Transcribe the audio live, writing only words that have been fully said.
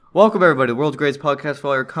Welcome, everybody, to the world's greatest podcast for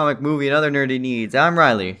all your comic, movie, and other nerdy needs. I'm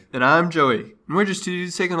Riley. And I'm Joey. And we're just two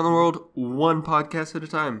dudes taking on the world one podcast at a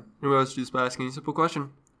time. And we always do this by asking a simple question.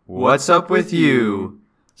 What's up with you?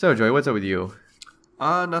 So, Joey, what's up with you?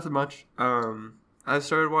 Nothing much. I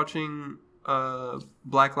started watching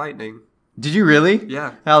Black Lightning. Did you really?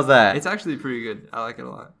 Yeah. How's that? It's actually pretty good. I like it a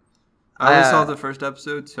lot. I only saw the first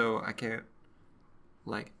episode, so I can't,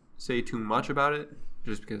 say too much about it.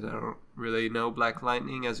 Just because I don't really know Black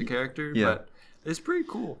Lightning as a character. Yeah. But it's pretty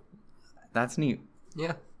cool. That's neat.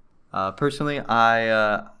 Yeah. Personally,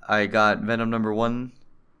 I got Venom #1,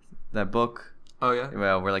 that book. Oh, yeah?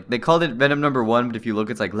 Well, they called it Venom #1, but if you look,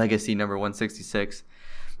 it's like Legacy number 166.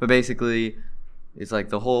 But basically, it's like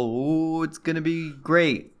the whole, it's going to be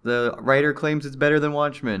great. The writer claims it's better than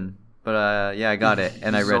Watchmen. But, yeah, I got it,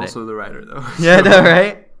 and I read it. He's also the writer, though. Yeah, I know,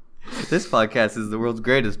 right? This podcast is the world's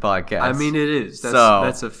greatest podcast. I mean, it is.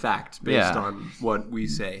 That's a fact based Yeah. on what we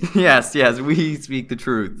say. Yes, we speak the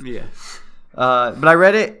truth. Yeah. But I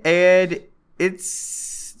read it, and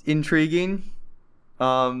it's intriguing.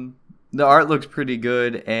 The art looks pretty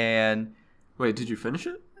good, and Wait, did you finish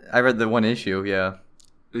it? I read the one issue, yeah.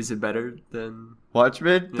 Is it better than...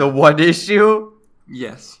 Watchmen? Yeah. The one issue?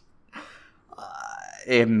 Yes.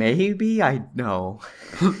 It may be, I know.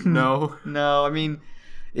 No. No, I mean,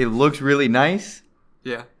 it looks really nice,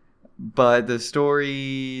 Yeah. but the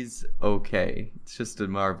story's okay. It's just a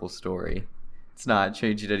Marvel story. It's not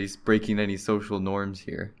breaking any social norms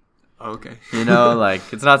here. Okay. You know,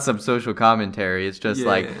 it's not some social commentary. It's just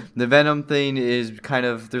Yeah. the Venom thing is kind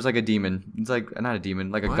of, there's like a demon. It's like, not a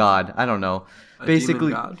demon, like a What? god. I don't know. A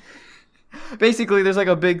Basically, demon god? basically, there's like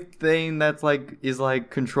a big thing that's is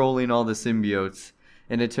controlling all the symbiotes.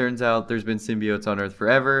 And it turns out there's been symbiotes on Earth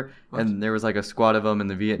forever. What? And there was a squad of them in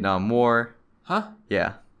the Vietnam War. Huh?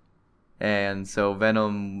 Yeah. And so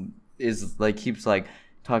Venom is keeps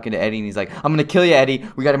talking to Eddie, and he's like, I'm gonna kill you, Eddie.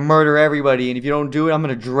 We gotta murder everybody, and if you don't do it, I'm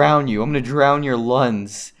gonna drown you. I'm gonna drown your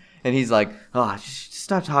lungs. And he's like, just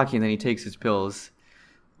stop talking. And then he takes his pills.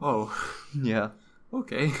 Oh. Yeah.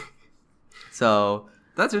 Okay. So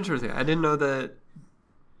That's interesting. I didn't know that...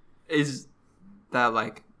 Is that,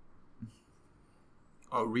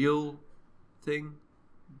 a real thing?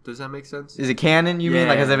 Does that make sense? is it canon? You mean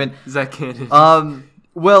has it been? Is that canon?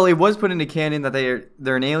 Well, it was put into canon that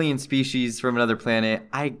they're an alien species from another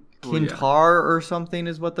planet. Kintar or something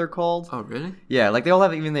is what they're called. Oh, really? Yeah, they all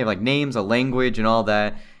have names, a language, and all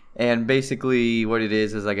that. And basically, what it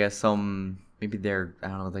is I guess maybe they're, I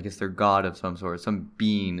don't know, I guess they're god of some sort, some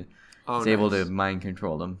being is able to mind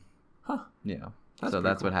control them. Huh. Yeah. That's So pretty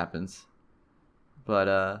that's cool. what happens.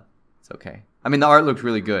 But it's okay. I mean, the art looks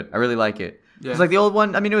really good. I really like it. Yeah. It's like the old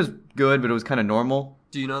one. I mean, it was good, but it was kind of normal.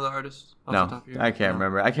 Do you know the artist? Off the No, top of your I head? can't No?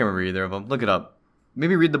 remember. I can't remember either of them. Look it up.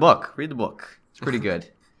 Maybe read the book. Read the book. It's pretty good.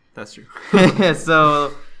 That's true.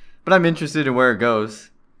 So, but I'm interested in where it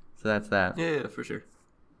goes. So that's that. Yeah, for sure.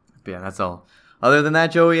 But yeah, that's all. Other than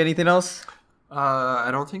that, Joey, anything else? I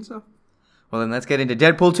don't think so. Well, then let's get into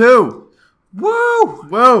Deadpool 2. Woo!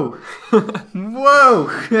 Whoa. Whoa.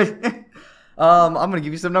 I'm going to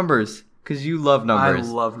give you some numbers because you love numbers.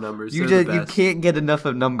 I love numbers. You They're the you best. can't get enough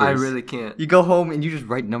of numbers. I really can't. You go home and you just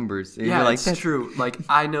write numbers. And Yeah, you're like, it's true.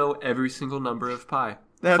 I know every single number of pi.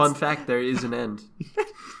 That's- Fun fact, there is an end.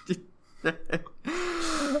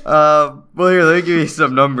 Well, here, let me give you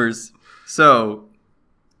some numbers. So,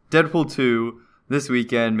 Deadpool 2 this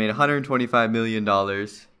weekend made $125 million.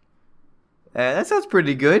 That sounds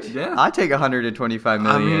pretty good. Yeah. I'd take $125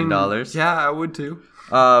 million. Yeah, I would too.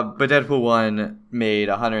 But Deadpool 1 made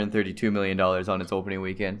 $132 million on its opening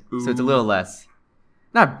weekend. So it's a Ooh. little less.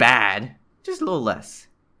 Not bad, just a little less.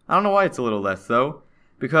 I don't know why it's a little less, though.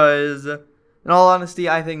 Because, in all honesty,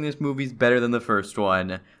 I think this movie's better than the first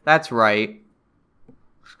one. That's right.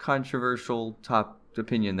 Controversial top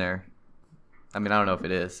opinion there. I mean, I don't know if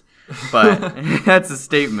it is. But that's a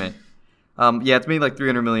statement. Yeah, it's made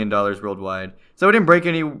 $300 million worldwide. So it didn't break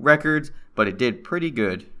any records, but it did pretty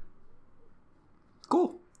good.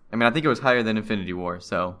 Cool. I mean, I think it was higher than Infinity War,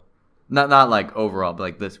 so not overall,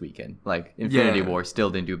 but this weekend. Infinity Yeah. War still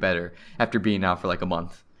didn't do better after being out for a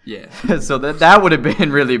month. Yeah. So that would have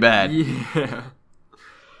been really bad. Yeah.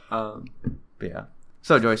 But yeah.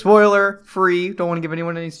 So Joey, spoiler free. Don't want to give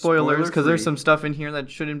anyone any spoilers because Spoiler-free. there's some stuff in here that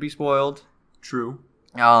shouldn't be spoiled. True.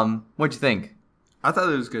 What'd you think? I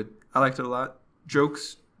thought it was good. I liked it a lot.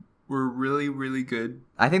 Jokes were really, really good.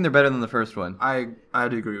 I think they're better than the first one. I'd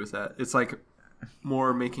agree with that. It's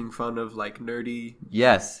making fun of nerdy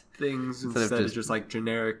Yes. things Instead of instead of just just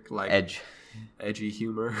generic Edge. edgy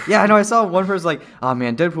humor. Yeah, I know. I saw one person like, "Oh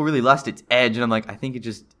man, Deadpool really lost its edge," and I'm like, I think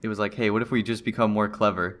it was like, hey, what if we just become more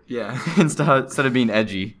clever Yeah. instead of being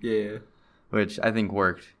edgy, Yeah. which I think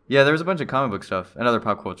worked. Yeah, there was a bunch of comic book stuff and other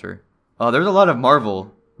pop culture. There was a lot of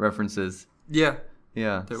Marvel references. Yeah.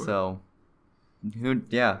 Yeah, There were. so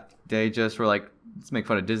they just were like, let's make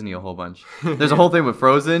fun of Disney a whole bunch. There's a whole thing with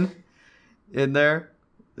Frozen in there.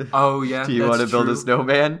 Oh yeah. Do you want to build a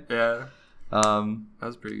snowman? Yeah. That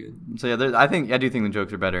was pretty good. So yeah, I do think the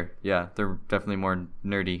jokes are better. Yeah, they're definitely more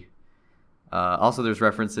nerdy. Also, there's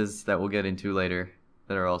references that we'll get into later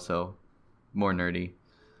that are also more nerdy.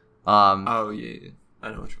 Oh yeah.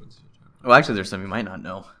 I know which ones you're talking about. Well, actually, there's some you might not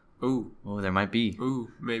know. Ooh. Oh, there might be. Ooh,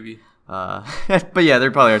 maybe. But yeah,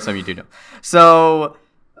 there probably are some you do know. So,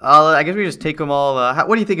 I guess we just take them all.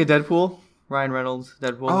 What do you think of Deadpool? Ryan Reynolds,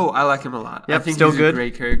 Deadpool? Oh, I like him a lot. Yep, I think still he's good. a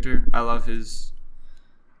great character. I love the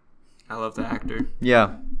actor.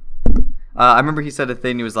 Yeah. I remember he said a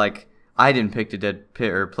thing. He was like, I didn't pick to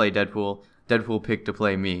play Deadpool. Deadpool picked to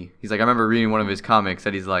play me. He's like, I remember reading one of his comics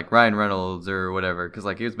that he's like, Ryan Reynolds or whatever. Because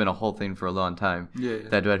like, it's been a whole thing for a long time. Yeah.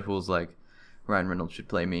 That Deadpool's like, Ryan Reynolds should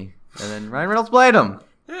play me. And then Ryan Reynolds played him.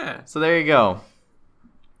 Yeah. So there you go.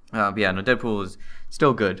 But yeah, no, Deadpool is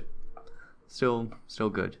still good. Still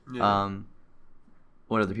good. Yeah.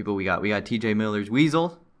 What other people we got? We got T.J. Miller's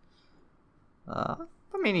Weasel. I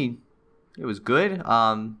mean, it was good.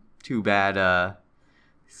 Too bad.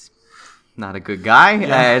 He's not a good guy,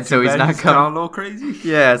 and so he's not gone a coming. little crazy.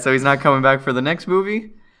 Yeah, so he's not coming back for the next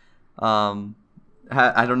movie. I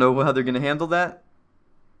don't know how they're gonna handle that.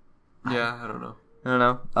 Yeah, I don't know. I don't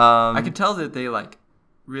know. I could tell that they like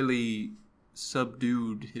really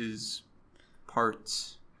subdued his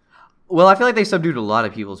parts. Well, I feel like they subdued a lot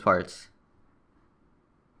of people's parts,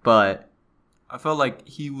 but I felt like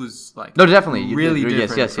he was like no, definitely really yes,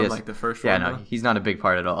 different yes, from yes. like the first Yeah, one. no, though. he's not a big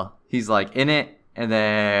part at all. He's like in it and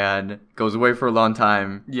then goes away for a long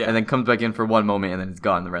time, Yeah. and then comes back in for one moment and then it's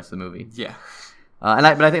gone the rest of the movie. Yeah. But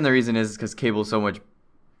I think the reason is because Cable's so much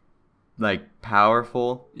like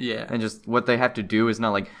powerful, Yeah. and just what they have to do is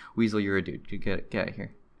not like Weasel, you're a dude, you get out of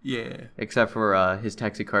here. Yeah. Except for his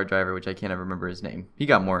taxi car driver, which I can't ever remember his name. He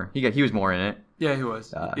got more. He was more in it. Yeah, he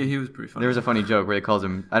was. He was pretty funny. There was a funny joke where he calls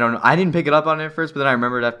him. I don't know. I didn't pick it up on it at first, but then I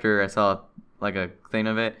remembered after I saw like a thing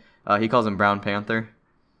of it. He calls him Brown Panther.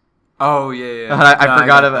 Oh yeah, yeah. And I forgot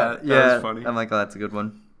got about. that. Yeah, That was funny. I'm like, oh, that's a good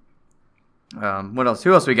one. What else?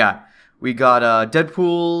 Who else we got? We got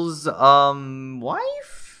Deadpool's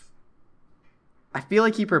wife. I feel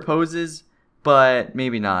like he proposes, but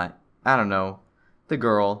maybe not. I don't know. The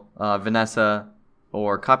girl, Vanessa,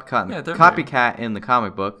 or copycat in the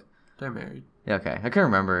comic book. They're married. Yeah, okay. I can't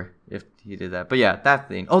remember if he did that. But yeah, that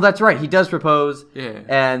thing. Oh, that's right. He does propose. Yeah.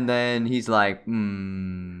 And then he's like,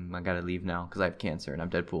 I gotta leave now because I have cancer and I'm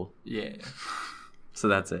Deadpool. Yeah. So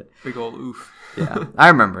that's it. Big old oof. Yeah, I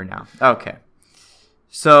remember now. Okay.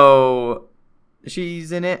 So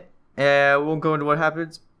she's in it. Won't go into what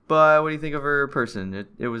happens. But what do you think of her person?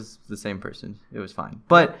 It was the same person. It was fine.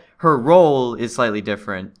 But her role is slightly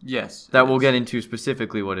different. Yes. That we'll get into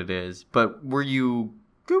specifically what it is. But were you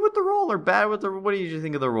good with the role or bad with the? What did you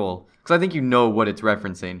think of the role? Because I think you know what it's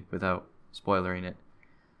referencing without spoilering it.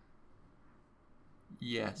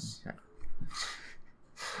 Yes.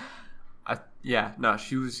 No,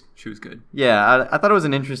 she was good. Yeah, I thought it was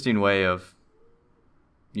an interesting way of,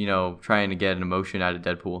 trying to get an emotion out of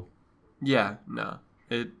Deadpool. Yeah, no,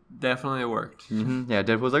 it definitely worked. Mm-hmm. Yeah,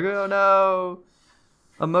 Deadpool's like, oh no,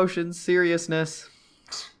 emotions, seriousness.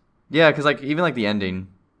 Yeah, because even the ending,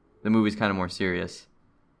 the movie's kind of more serious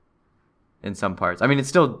in some parts. I mean, it's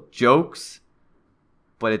still jokes,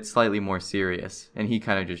 but it's slightly more serious, and he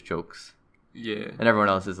kind of just jokes. Yeah. And everyone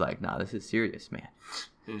else is like, nah, this is serious, man.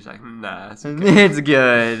 And he's like, nah, it's okay. It's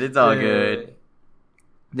good. It's all Yeah. good.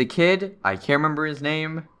 The kid, I can't remember his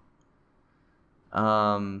name.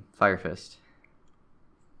 Fire Fist.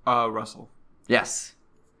 Russell. Yes.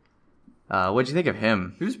 What'd you think of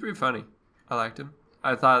him? He was pretty funny. I liked him.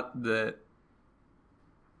 I thought that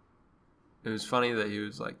it was funny that he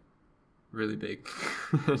was like really big.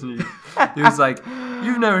 he was like,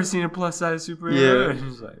 "You've never seen a plus size superhero?" Yeah. And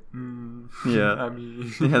he's like, Yeah. I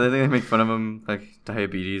mean, Yeah, they think they make fun of him, like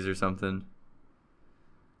diabetes or something.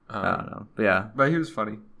 I don't know. But yeah. But he was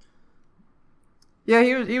funny. Yeah,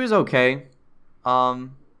 he was okay. There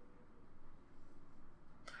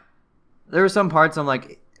were some parts I'm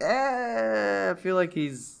like, I feel like I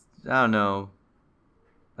don't know.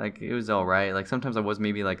 Like, it was alright. Like, sometimes I was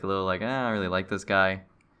maybe like a little like, I don't really like this guy.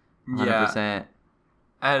 100%.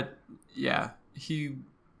 Yeah. He.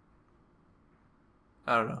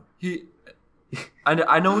 I don't know.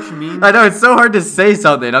 I know what you mean. I know it's so hard to say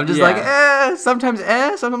something. I'm just Yeah. like, sometimes,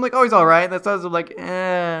 sometimes I'm like, oh, he's all right. And sometimes I'm like,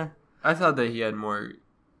 I thought that he had more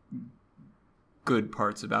good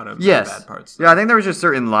parts about him Yes. than bad parts. Yeah, I think there was just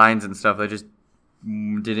certain lines and stuff that just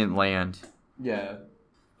didn't land. Yeah.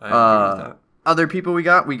 I agree with that. Other people we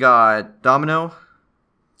got Domino.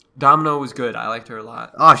 Domino was good. I liked her a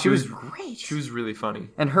lot. Oh, she was great. She was really funny.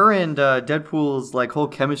 And her and Deadpool's like whole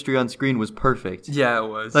chemistry on screen was perfect. Yeah, it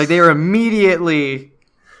was. Like they were immediately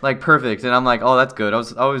like perfect, and I'm like, oh, that's good.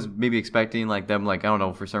 I was maybe expecting like them like I don't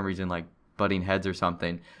know for some reason like butting heads or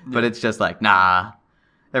something, but it's just like nah,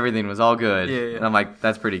 everything was all good. Yeah. And I'm like,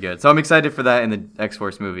 that's pretty good. So I'm excited for that in the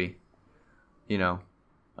X-Force movie. You know,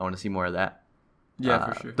 I want to see more of that.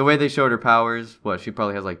 Yeah, for sure. The way they showed her powers, she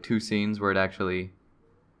probably has like 2 scenes where it actually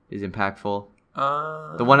is impactful.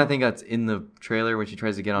 The one I think that's in the trailer when she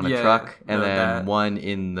tries to get on a truck, and then one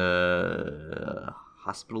in the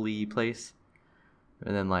hospital-y place,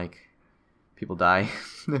 and then like people die.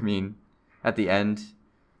 I mean, at the end,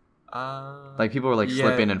 like people were like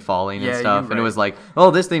slipping and falling and stuff, and it was like,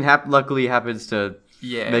 oh, this thing luckily happens to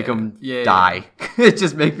make them die. It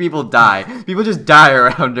just make people die. People just die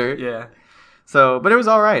around her. Yeah. So, but it was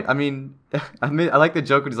all right. I mean, I like the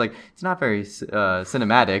joke when he's like, it's not very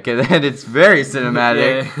cinematic, and then it's very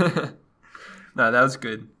cinematic. Yeah. No, that was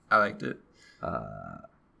good. I liked it.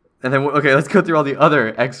 And then, okay, let's go through all the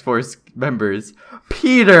other X-Force members.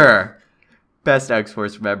 Peter! Best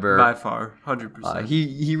X-Force member. By far, 100%.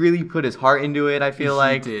 He really put his heart into it, I feel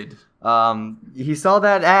like. He did. He saw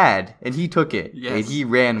that ad, and he took it. Yes. And he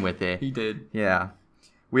ran with it. He did. Yeah.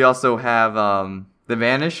 We also have the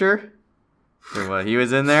Vanisher. He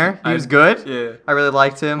was in there. He was good. Yeah. I really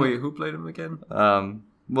liked him. Wait, who played him again?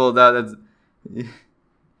 Well, that's.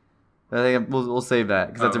 I think we'll save that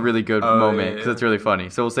because that's a really good moment because it's really funny.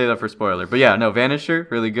 So we'll save that for spoiler. But yeah, no, Vanisher,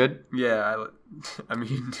 really good. Yeah, I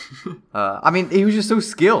mean. I mean, he was just so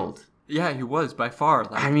skilled. Yeah, he was by far.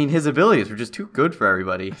 I mean, his abilities were just too good for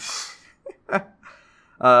everybody.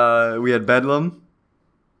 We had Bedlam.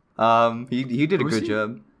 He did a good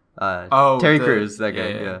job. Terry Crews, that guy.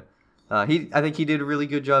 Yeah. I think he did a really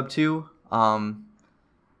good job too.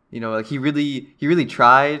 You know, like he really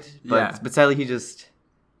tried, but sadly he just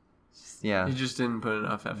he just didn't put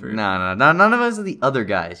enough effort. No, none of us are the other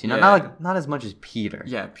guys. You know, not as much as Peter.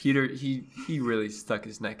 Yeah, Peter, he really stuck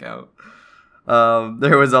his neck out.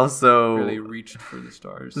 There was also really reached for the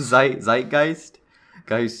stars. Zeitgeist,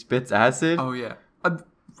 guy who spits acid. Oh yeah.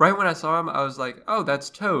 Right when I saw him, I was like, "Oh, that's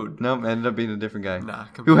Toad." Nope, ended up being a different guy. Nah,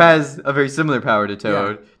 completely. Who has a very similar power to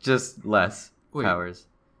Toad, just less powers.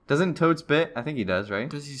 Doesn't Toad spit? I think he does, right?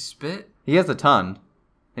 Does he spit? He has a ton,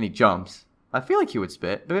 and he jumps. I feel like he would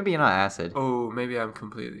spit, but maybe not acid. Oh, maybe I'm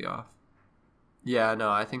completely off. Yeah, no,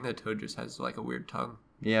 I think that Toad just has like a weird tongue.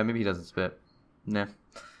 Yeah, maybe he doesn't spit. Nah,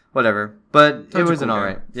 whatever. But Toad's it was an cool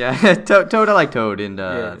alright. guy. Yeah, Toad. I like Toad, and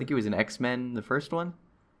I think he was in X-Men, the first one,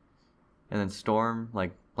 and then Storm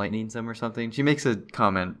like lightnings him or something. She makes a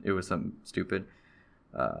comment. It was something stupid.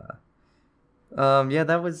 Yeah,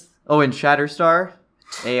 that was. Oh, and Shatterstar,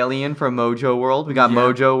 alien from Mojo World. We got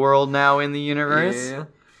Mojo World now in the universe. Yeah.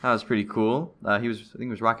 That was pretty cool. I think he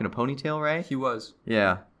was rocking a ponytail, right? He was.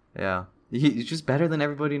 Yeah. He's just better than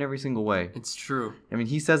everybody in every single way. It's true. I mean,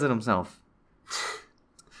 he says it himself.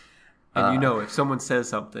 And you know, if someone says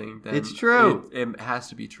something, then it's true. It has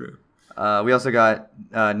to be true. We also got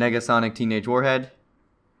Negasonic Teenage Warhead.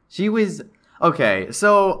 She was okay.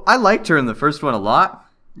 So I liked her in the first one a lot.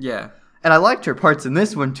 Yeah. And I liked her parts in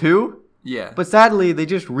this one too. Yeah. But sadly, they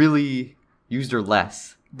just really used her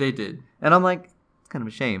less. They did. And I'm like, it's kind of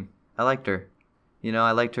a shame. I liked her. You know,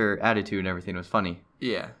 I liked her attitude and everything. It was funny.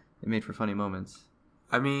 Yeah. It made for funny moments.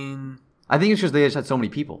 I mean, I think it's just they just had so many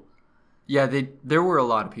people. Yeah, there were a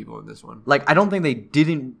lot of people in this one. Like, I don't think they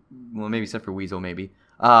didn't. Well, maybe except for Weasel, maybe.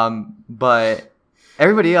 But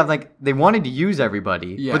everybody, I'm like, they wanted to use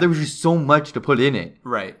everybody, but there was just so much to put in it.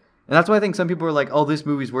 Right. And that's why I think some people are like, oh, this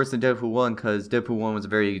movie's worse than Deadpool 1 because Deadpool 1 was a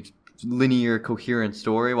very linear, coherent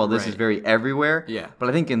story, while this is very everywhere. Yeah. But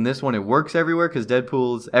I think in this one, it works everywhere because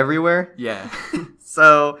Deadpool's everywhere. Yeah.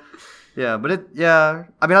 So, yeah. But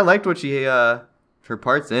I mean, I liked what her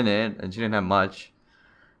parts in it, and she didn't have much.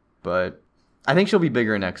 But I think she'll be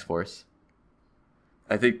bigger in X-Force.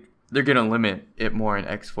 I think they're going to limit it more in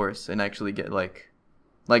X-Force and actually get like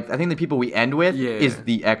I think the people we end with is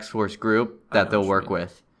the X-Force group that they'll work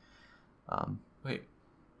with. Wait.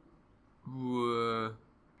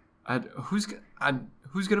 Who's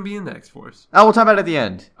gonna be in the X-Force? Oh, we'll talk about it at the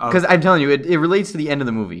end. Because I'm telling you, it relates to the end of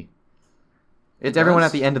the movie. It's everyone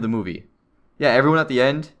at the end of the movie. Yeah, everyone at the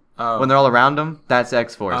end, when they're all around them, that's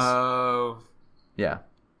X-Force. Oh. Yeah.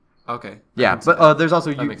 Okay. Yeah, but there's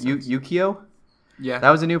also Yukio. Yeah.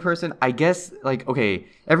 That was a new person. I guess, like, okay,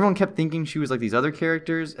 everyone kept thinking she was like these other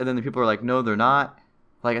characters, and then the people are like, no, they're not.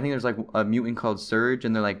 Like, I think there's like a mutant called Surge,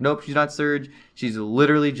 and they're like, nope, she's not Surge. She's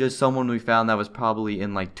literally just someone we found that was probably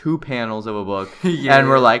in like 2 panels of a book. Yeah. And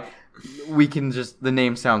we're like, we can just, the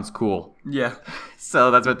name sounds cool. Yeah.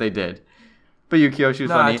 So that's what they did. But Yukio, she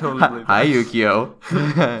was funny. I totally believe Hi,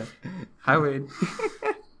 Yukio. Hi, Wade.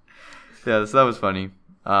 Yeah, so that was funny.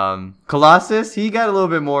 Colossus, he got a little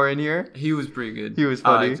bit more in here. He was pretty good. He was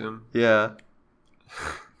funny. I liked him. Yeah.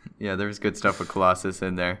 Yeah, there was good stuff with Colossus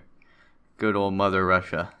in there. Good old Mother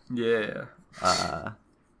Russia. Yeah. I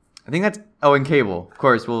think that's... Oh, and Cable. Of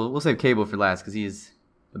course, we'll save Cable for last because he's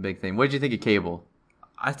a big thing. What did you think of Cable?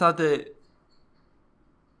 I thought that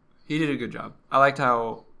he did a good job. I liked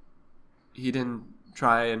how he didn't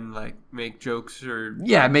try and, like, make jokes or...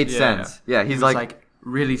 Yeah, it made sense. Yeah, he's like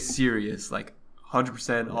really serious, like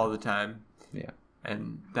 100% all the time. Yeah.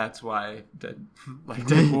 And that's why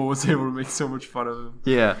Deadpool was able to make so much fun of him.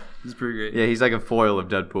 Yeah. It's pretty great. Yeah, he's like a foil of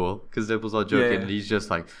Deadpool because Deadpool's all joking Yeah. and he's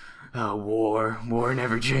just like, oh, war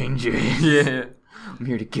never changes. Yeah. I'm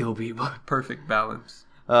here to kill people. Perfect balance.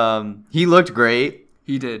 He looked great.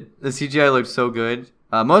 He did. The CGI looked so good.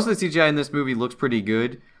 Most of the CGI in this movie looks pretty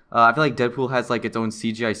good. I feel like Deadpool has like its own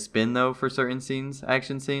CGI spin though for certain scenes,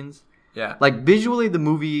 action scenes. Yeah. Like visually, the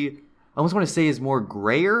movie I almost want to say is more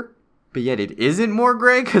grayer, but yet it isn't more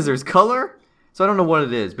gray because there's color. So I don't know what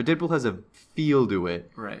it is, but Deadpool has a feel to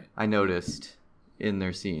it. Right. I noticed in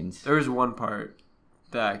their scenes. There was one part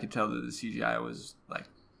that I could tell that the CGI was like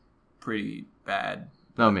pretty bad.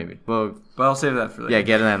 Oh, maybe. Well, but I'll save that for later. Yeah,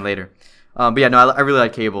 get to that later. But yeah, no, I really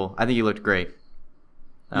like Cable. I think he looked great.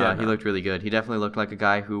 He looked really good. He definitely looked like a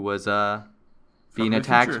guy who was being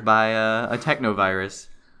attacked by a technovirus.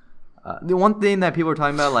 The one thing that people are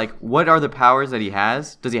talking about, like, what are the powers that he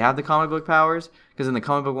has? Does he have the comic book powers? Because in the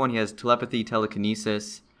comic book one, he has telepathy,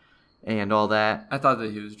 telekinesis, and all that. I thought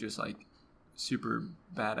that he was just, like, super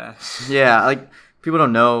badass. Yeah, like, people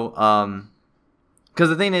don't know. Because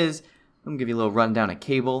the thing is, I'm going to give you a little rundown of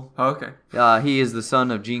Cable. Oh, okay. He is the son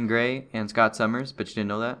of Jean Grey and Scott Summers, but you didn't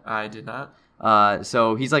know that? I did not.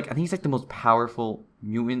 So he's like, I think he's like the most powerful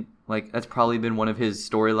mutant. Like, that's probably been one of his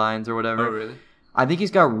storylines or whatever. Oh, really? I think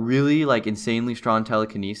he's got really, like, insanely strong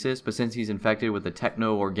telekinesis, but since he's infected with a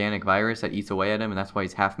techno-organic virus that eats away at him, and that's why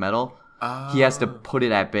he's half metal, he has to put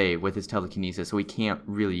it at bay with his telekinesis, so he can't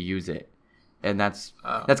really use it. And that's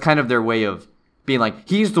kind of their way of being like,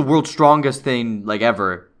 he's the world's strongest thing, like,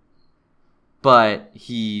 ever, but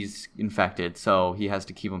he's infected, so he has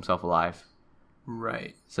to keep himself alive.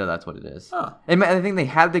 Right. So that's what it is. Oh. And I think they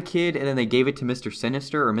had the kid, and then they gave it to Mr.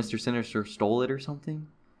 Sinister, or Mr. Sinister stole it or something.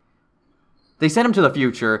 They sent him to the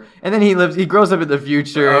future, and then he grows up in the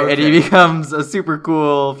future, and he becomes a super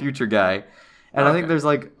cool future guy. And I think there's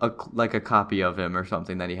like a copy of him or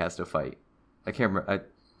something that he has to fight. I can't remember.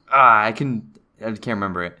 I can't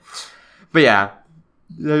remember it. But yeah,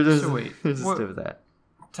 there's a step of that.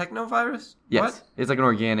 Technovirus? Yes, what? It's like an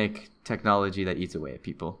organic technology that eats away at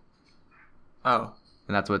people. Oh,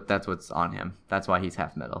 and that's what's on him. That's why he's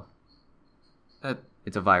half metal.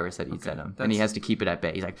 It's a virus that eats at him, and he has to keep it at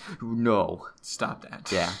bay. He's like, no. Stop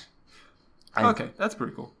that. Yeah. Okay, that's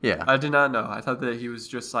pretty cool. Yeah. I did not know. I thought that he was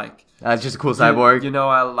just like... just a cool cyborg. You know,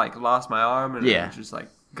 I like lost my arm and just like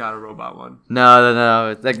got a robot one. No.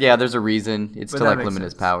 It's like, yeah, there's a reason. It's to like limit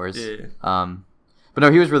his powers. Yeah. But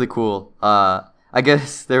no, he was really cool. I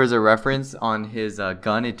guess there was a reference on his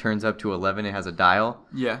gun. It turns up to 11. It has a dial.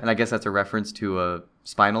 Yeah. And I guess that's a reference to a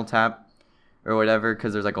Spinal Tap. Or whatever,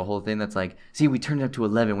 because there's like a whole thing that's like, see, we turned it up to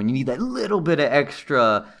 11 when you need that little bit of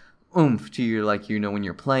extra oomph to your, like, you know, when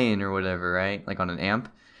you're playing or whatever, right? Like on an amp.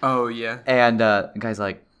 Oh, yeah. And the guy's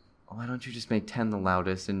like, why don't you just make 10 the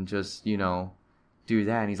loudest and just, you know, do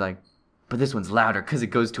that? And he's like, but this one's louder because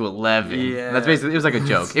it goes to 11. Yeah. And that's basically, it was like a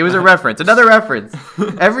joke. It was a reference. Another reference.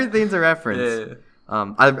 Everything's a reference.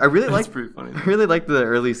 Yeah. I really like. That's pretty funny. I really like the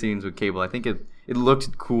early scenes with Cable. I think it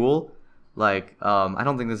looked cool. Like, I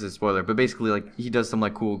don't think this is a spoiler, but basically, like, he does some,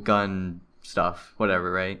 like, cool gun stuff, whatever,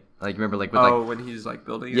 right? Like, remember, like, with, when he's, like,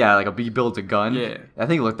 building it? Yeah, like, he builds a gun. Yeah. I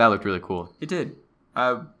think that looked really cool. It did.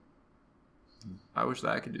 I wish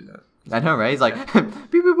that I could do that. I know, right? He's like,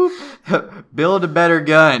 beep, boop, boop. Build a better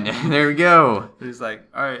gun. There we go. He's like,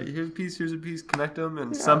 all right, here's a piece, connect them,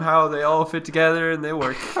 and somehow they all fit together and they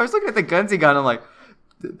work. I was looking at the guns he got, and I'm like,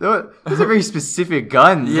 those are very specific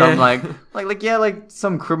guns. Yeah. I'm like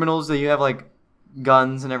some criminals that you have like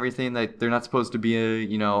guns and everything that they're not supposed to be,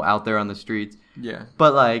 you know, out there on the streets. Yeah.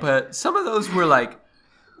 But some of those were like,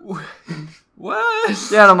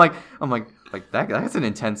 what? Yeah, and I'm like, like that's an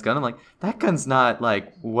intense gun. I'm like, that gun's not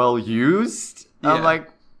like well used. I'm Yeah. like,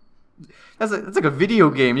 that's like a video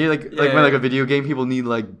game. You like when like a video game, people need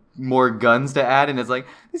like more guns to add, and it's like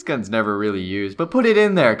this gun's never really used, but put it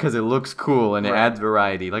in there because it looks cool and it adds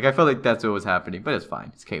variety. Like I felt like that's what was happening, but it's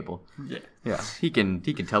fine. It's Cable. Yeah. He can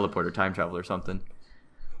teleport or time travel or something.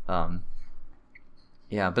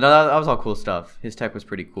 Yeah, but that was all cool stuff. His tech was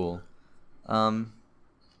pretty cool.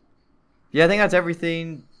 Yeah, I think that's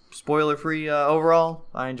everything. Spoiler free overall.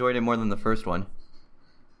 I enjoyed it more than the first one.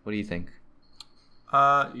 What do you think?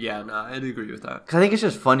 Yeah, no, I'd agree with that. Because I think it's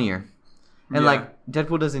just funnier. And, like,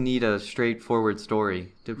 Deadpool doesn't need a straightforward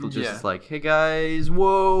story. Deadpool just is like, hey, guys,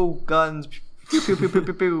 whoa, guns, pew, pew, pew, pew,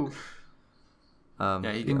 pew, pew.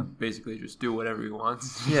 Yeah, he can basically just do whatever he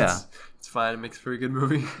wants. Yeah. It's fine. It makes for a good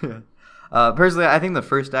movie. Personally, I think the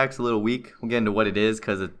first act's a little weak. We'll get into what it is,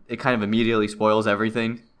 because it kind of immediately spoils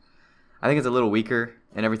everything. I think it's a little weaker,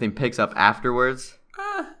 and everything picks up afterwards.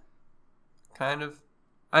 Kind of.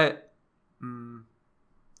 I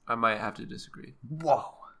might have to disagree.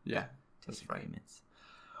 Whoa. Yeah, that's right.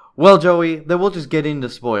 Well, Joey, then we'll just get into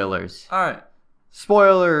spoilers. All right.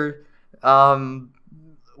 Spoiler.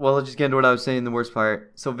 Well, let's just get into what I was saying, the worst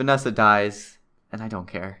part. So Vanessa dies, and I don't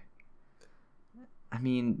care. I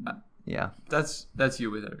mean, yeah. That's you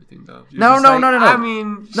with everything, though. No. I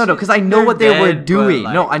mean... No, because I know what they were doing.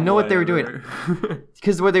 Like, no, I know what they were doing.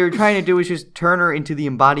 Because what they were trying to do was just turn her into the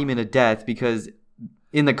embodiment of death, because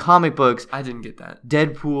in the comic books... I didn't get that.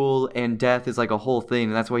 Deadpool and death is like a whole thing,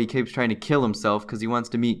 and that's why he keeps trying to kill himself, because he wants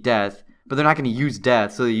to meet death. But they're not going to use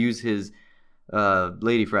death, so they use his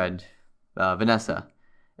lady friend, Vanessa,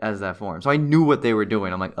 as that form. So I knew what they were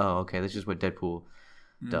doing. I'm like, oh, okay, that's just what Deadpool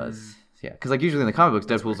does. Yeah, because like usually in the comic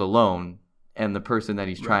books, Deadpool's alone, and the person that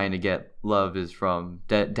he's trying to get love is from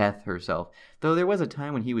Death herself. Though there was a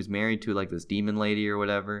time when he was married to like this demon lady or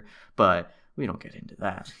whatever, but we don't get into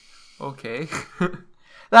that. Okay.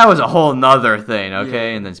 That was a whole nother thing,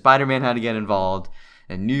 okay? Yeah. And then Spider-Man had to get involved,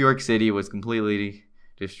 and New York City was completely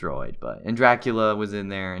destroyed. And Dracula was in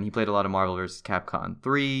there, and he played a lot of Marvel vs. Capcom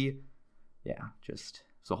 3. Yeah, just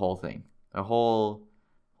it's a whole thing, a whole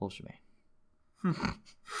shebang.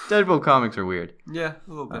 Deadpool comics are weird. Yeah, a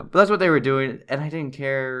little bit. But that's what they were doing, and I didn't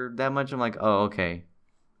care that much. I'm like, oh, okay,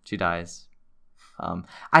 she dies.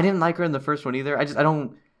 I didn't like her in the first one either. I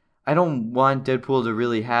don't want Deadpool to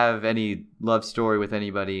really have any love story with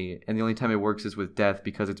anybody, and the only time it works is with death,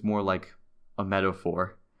 because it's more like a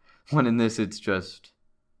metaphor. When in this, it's just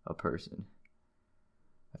a person.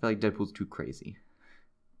 I feel like Deadpool's too crazy.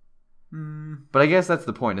 But I guess that's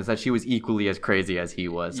the point, is that she was equally as crazy as he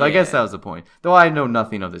was. So I guess that was the point. Though I know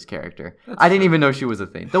nothing of this character. I didn't even know she was a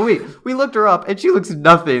thing. Though we looked her up, and she looks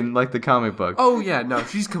nothing like the comic book. Oh, yeah, no,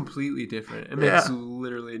 she's completely different. It makes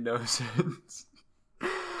literally no sense.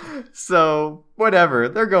 So, whatever.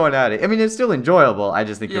 They're going at it. I mean, it's still enjoyable. I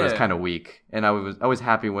just think it was kind of weak. And I was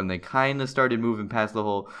happy when they kind of started moving past the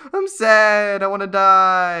whole, I'm sad, I want to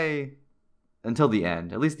die. Until the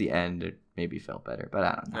end. At least the end, it maybe felt better. But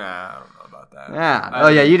I don't know. I don't know about that. Yeah.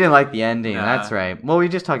 Yeah, you didn't like the ending. Nah. That's right. Well, we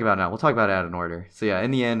just talked about it now. We'll talk about it out in order. So, yeah,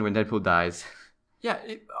 in the end, when Deadpool dies. Yeah.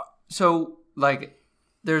 So, like,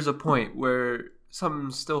 there's a point where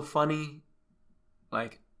something's still funny.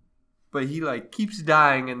 Like, but he like keeps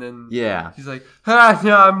dying, and then he's like,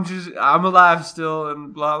 no, I'm alive still,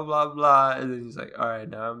 and blah blah blah, and then he's like, all right,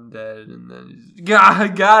 now I'm dead, and then I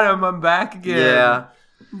got him, I'm back again. Yeah,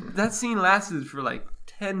 that scene lasted for like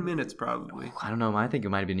 10 minutes probably. I don't know, I think it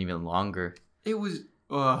might have been even longer. It was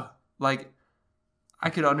like, I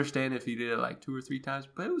could understand if he did it like 2 or 3 times,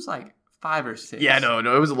 but it was like 5 or 6. Yeah, no,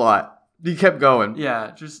 it was a lot. He kept going.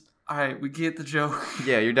 Yeah, just all right, we get the joke.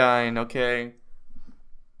 Yeah, you're dying, okay.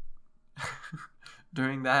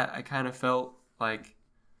 During that, I kind of felt like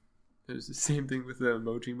it was the same thing with the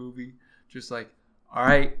Emoji Movie. Just like, all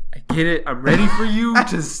right, I get it. I'm ready for you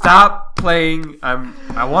to stop playing.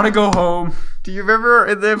 I want to go home. Do you remember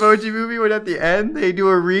in the Emoji Movie when at the end they do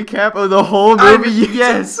a recap of the whole movie?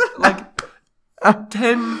 Yes, like 10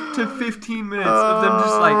 to 15 minutes of them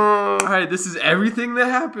just like, all right, this is everything that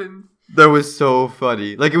happened. That was so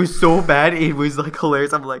funny. Like, it was so bad, it was like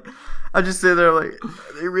hilarious. I'm just sitting there like,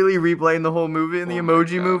 they really replaying the whole movie in the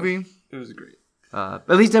Emoji Movie. It was great. At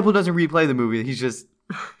least Deadpool doesn't replay the movie. He just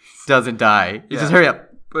doesn't die. He just hurry up.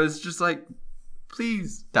 But it's just like,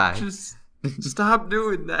 please die. Just stop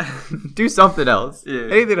doing that. Do something else. Yeah.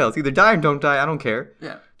 Anything else. Either die or don't die. I don't care.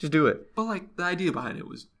 Yeah. Just do it. But like the idea behind it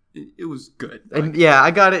was good. And yeah,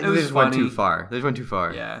 I got it. They just went too far. They just went too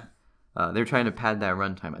far. Yeah. They were trying to pad that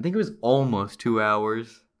runtime. I think it was almost 2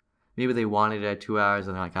 hours. Maybe they wanted it at 2 hours,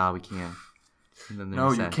 and they're like, we can't. And then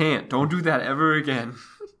no, you can't. Don't do that ever again.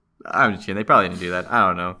 I'm just kidding. They probably didn't do that. I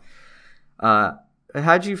don't know.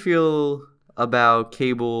 How'd you feel about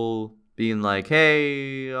Cable being like,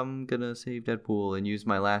 hey, I'm going to save Deadpool and use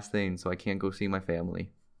my last thing so I can't go see my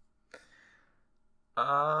family?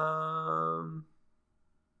 I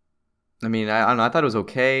mean, I don't know. I thought it was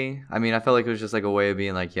okay. I mean, I felt like it was just like a way of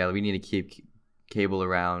being like, yeah, we need to keep Cable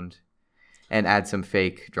around and add some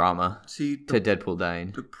fake drama to Deadpool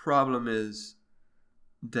dying. The problem is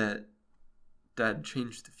that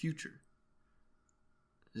changed the future.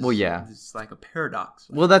 Well, yeah. It's like a paradox.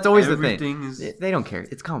 Well, that's always the thing. They don't care.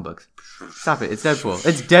 It's comic books. Stop it. It's Deadpool.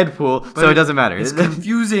 It's Deadpool, so it doesn't matter. It's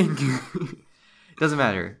confusing. It doesn't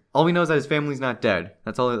matter. All we know is that his family's not dead.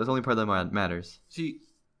 That's all. That's the only part that matters. See,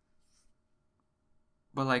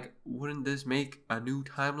 but like, wouldn't this make a new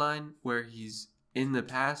timeline where he's in the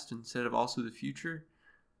past instead of also the future?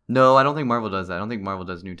 No, I don't think Marvel does that. I don't think Marvel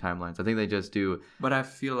does new timelines. I think they just do. But I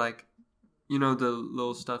feel like, you know, the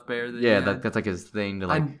little stuffed bear that that's like his thing to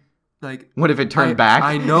like. Like, what if it turned back?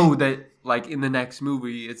 I know that like in the next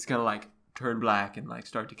movie it's gonna like turn black and like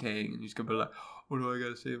start decaying, and he's gonna be like, "What do I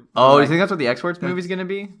gotta save?" Oh, you think that's what the X-Force movie's gonna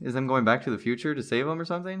be? Is them going back to the future to save him or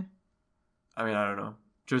something? I mean, I don't know.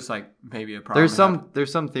 Just like maybe a problem.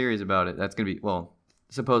 There's some theories about it. That's gonna be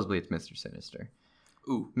supposedly it's Mr. Sinister.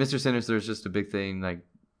 Ooh, Mr. Sinister is just a big thing. Like,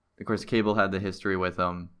 of course, Cable had the history with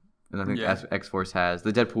him. And I think X-Force has.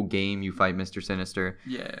 The Deadpool game, you fight Mr. Sinister.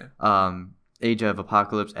 Yeah. Age of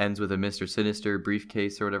Apocalypse ends with a Mr. Sinister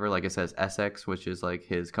briefcase or whatever. Like, it says SX, which is, like,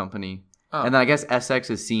 his company. Oh. And then I guess SX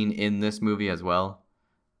is seen in this movie as well.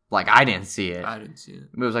 Like, I didn't see it. I didn't see it.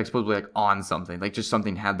 It was, like, supposedly, like, on something. Like, just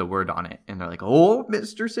something had the word on it. And they're like, oh,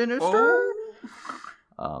 Mr. Sinister?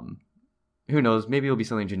 Oh. Who knows? Maybe it'll be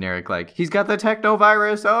something generic, like, he's got the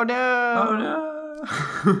technovirus. Oh, no. Oh,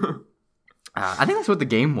 no. I think that's what the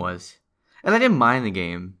game was, and I didn't mind the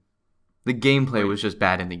game. The gameplay was just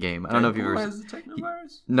bad in the game. I don't know if you've ever. Has the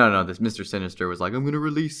technovirus? No. This Mr. Sinister was like, "I'm gonna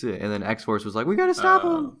release it," and then X-Force was like, "We gotta stop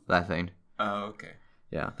him." That thing. Oh, okay.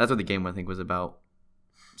 Yeah, that's what the game I think was about.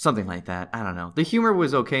 Something like that. I don't know. The humor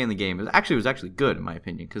was okay in the game. It was actually good in my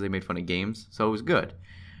opinion because they made fun of games, so it was good.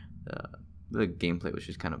 The gameplay was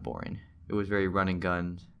just kind of boring. It was very run and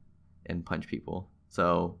gun and punch people,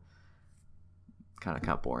 so kind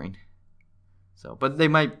of boring. So, but they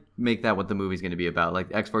might make that what the movie's going to be about. Like,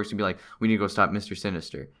 X-Force can be like, we need to go stop Mr.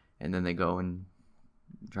 Sinister. And then they go and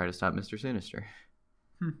try to stop Mr. Sinister.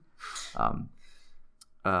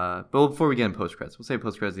 But before we get in post-credits, we'll save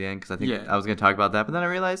post-credits at the end because I think I was going to talk about that. But then I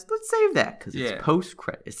realized, let's save that because it's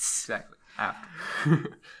post-credits. Exactly.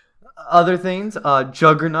 After. Other things,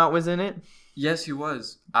 Juggernaut was in it. Yes, he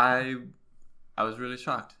was. I was really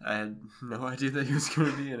shocked. I had no idea that he was going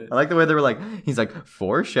to be in it. I like the way they were like, he's like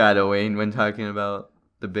foreshadowing when talking about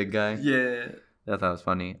the big guy. Yeah. I thought it was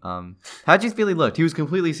funny. How'd you feel he looked? He was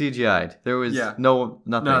completely CGI'd. There was nothing. No,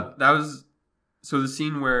 that was, so the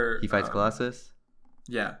scene where he fights Colossus?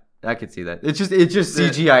 Yeah. I could see that. It's just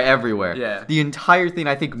CGI everywhere. Yeah. The entire thing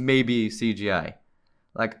I think may be CGI.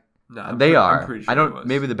 Like, no, they are. I'm pretty sure I don't,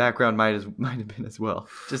 maybe the background might have been as well.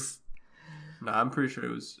 Just. No, I'm pretty sure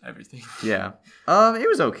it was everything. Yeah. It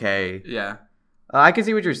was okay. Yeah. I can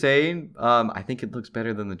see what you're saying. I think it looks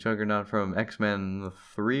better than the Juggernaut from X-Men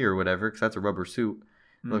 3 or whatever, because that's a rubber suit.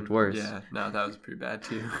 It looked worse. Yeah, no, that was pretty bad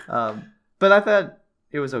too. But I thought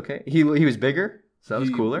it was okay. He was bigger, so that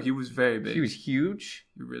was cooler. He was very big. He was huge.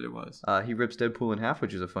 He really was. He rips Deadpool in half,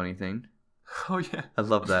 which is a funny thing. Oh, yeah. I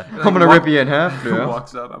love that. Like, I'm going to rip you in half now.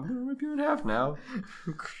 Walks up, I'm going to rip you in half now.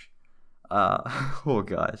 Oh,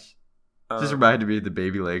 gosh. Just reminded me of the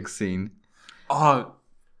baby legs scene. Oh,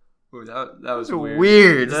 that was weird.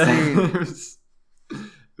 Weird scene.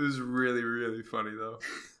 It was really, really funny though.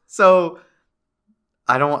 So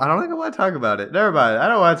I don't think I want to talk about it. Never mind. I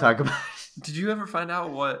don't want to talk about it. Did you ever find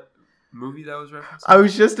out what movie that was referencing? I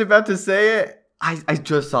was just about to say it. I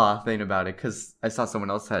just saw a thing about it because I saw someone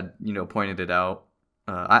else had pointed it out.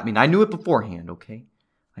 I mean, I knew it beforehand. Okay,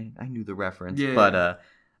 I knew the reference. Yeah. But a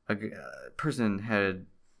person had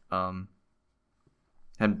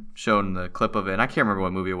shown the clip of it, and I can't remember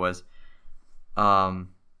what movie it was. But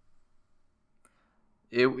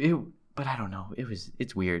I don't know.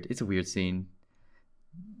 It's weird. It's a weird scene.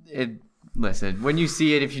 Listen, when you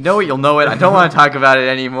see it, if you know it, you'll know it. I don't want to talk about it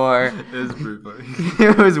anymore. It was pretty funny.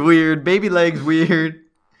 It was weird. Baby legs weird.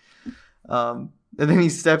 And then he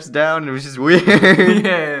steps down, and it was just weird.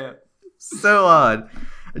 Yeah. So odd.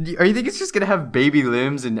 Are you think it's just gonna have baby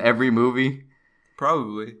limbs in every movie?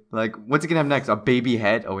 Probably. Like, what's it gonna have next? A baby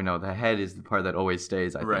head? Oh, no, the head is the part that always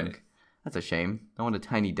stays, I think. That's a shame. I want a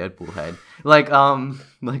tiny Deadpool head. Like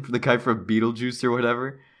the guy from Beetlejuice or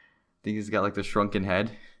whatever. I think he's got, like, the shrunken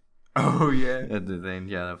head. Oh yeah. At the thing.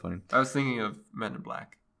 Yeah, that's funny. I was thinking of Men in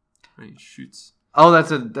Black when he shoots. Oh,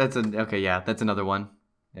 that's okay. Yeah, that's another one.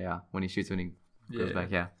 Yeah, when he shoots when he goes back.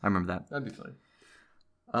 Yeah, I remember that. That'd be funny.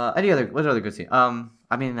 What other good scene?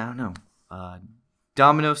 I mean, I don't know.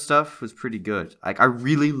 Domino stuff was pretty good. Like, I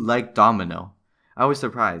really liked Domino. I was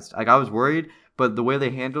surprised. Like, I was worried, but the way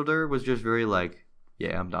they handled her was just very like,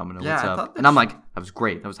 yeah, I'm Domino. What's up? And I'm like, that was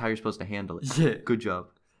great. That was how you're supposed to handle it. Yeah. Good job.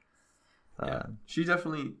 Yeah. She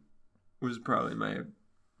definitely was probably my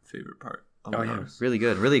favorite part. Oh yeah, really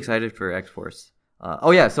good. Really excited for X-Force.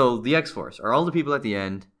 So the X-Force are all the people at the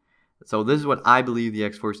end. So this is what I believe the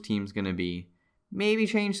X-Force team's gonna be. Maybe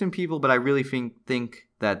change some people, but I really think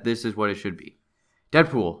that this is what it should be.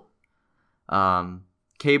 Deadpool,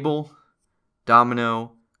 Cable,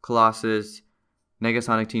 Domino, Colossus,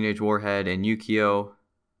 Negasonic Teenage Warhead, and Yukio.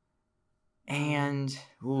 And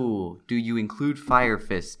do you include Fire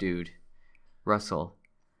Fist, dude? Russell.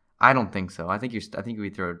 I don't think so. I think we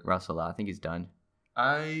throw Russell out. I think he's done.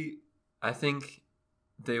 I think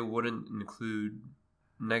they wouldn't include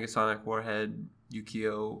Negasonic Warhead,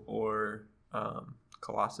 Yukio, or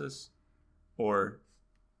Colossus, or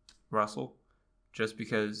Russell, just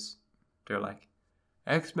because they're like,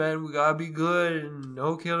 X-Men, we gotta be good and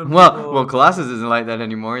no killing people. Well, Colossus isn't like that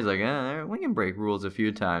anymore. He's like, we can break rules a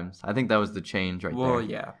few times. I think that was the change there. Well,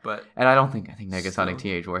 yeah, but and I think Negasonic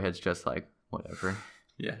Teenage Warhead's just like whatever.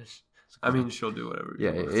 Yeah, I mean, she'll do whatever.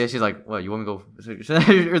 Yeah. She's like, well, you want me to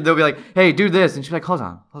go? Or they'll be like, hey, do this, and she's like, hold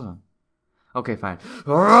on. Okay, fine.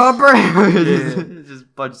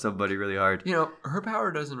 Just punch somebody really hard. You know, her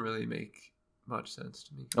power doesn't really make much sense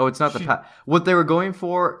to me. Oh, it's not the power. What they were going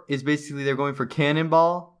for is basically they're going for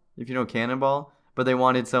Cannonball, if you know Cannonball, but they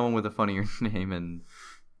wanted someone with a funnier name and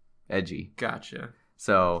edgy. Gotcha.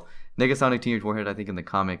 So Negasonic Teenage Warhead, I think in the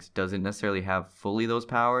comics, doesn't necessarily have fully those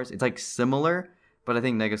powers. It's like similar, but I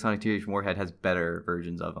think Negasonic Teenage Warhead has better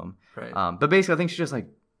versions of them. Right. But basically, I think she just like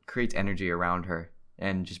creates energy around her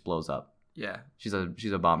and just blows up. Yeah. She's a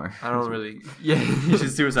bomber. I don't really. Yeah. She's a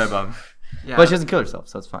suicide bomber. Yeah. But she doesn't kill herself,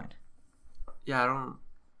 so it's fine. Yeah, I don't.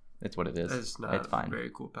 It's what it is. It's not a fine.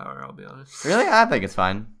 Very cool power, I'll be honest. Really? I think it's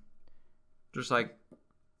fine. Just like,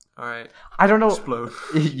 all right. I don't know. Explode.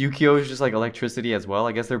 Yukio is just like electricity as well.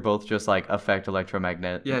 I guess they're both just like affect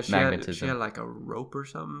magnetism. Yeah, she had like a rope or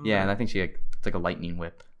something. Yeah, and I think it's like a lightning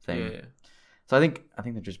whip thing. Yeah. So I think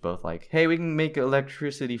they're just both like, hey, we can make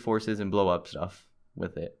electricity forces and blow up stuff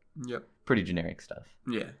with it. Yep. Pretty generic stuff.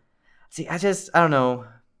 Yeah. See, I don't know.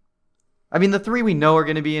 I mean, the three we know are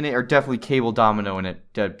going to be in it are definitely Cable, Domino, and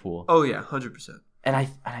Deadpool. Oh yeah, 100%. And I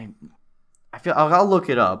feel I'll look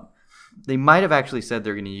it up. They might have actually said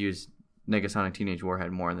they're going to use Negasonic Teenage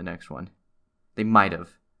Warhead more in the next one. They might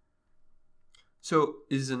have. So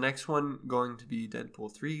is the next one going to be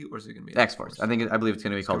Deadpool 3 or is it going to be X-Force? I believe it's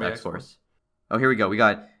going to be called X-Force. Oh, here we go. We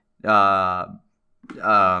got Brianna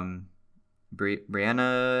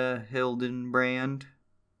Hildenbrand.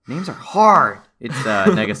 Names are hard. It's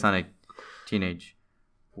Negasonic Teenage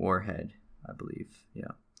Warhead, I believe.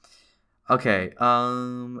 Yeah. Okay.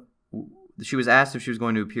 She was asked if she was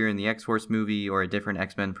going to appear in the X-Force movie or a different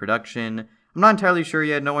X-Men production. I'm not entirely sure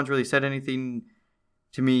yet. No one's really said anything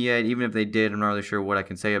to me yet. Even if they did, I'm not really sure what I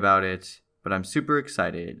can say about it. But I'm super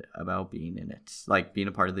excited about being in it, like being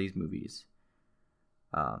a part of these movies.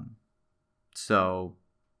 So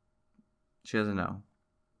she doesn't know.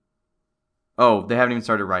 Oh, they haven't even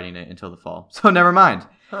started writing it until the fall. So never mind.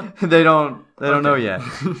 They don't know yet.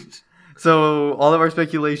 So all of our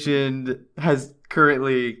speculation has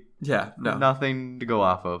currently nothing to go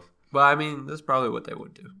off of. Well, I mean, that's probably what they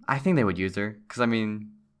would do. I think they would use her because I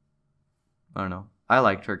mean, I don't know. I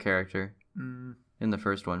liked her character in the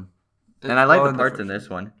first one, and I like the parts in this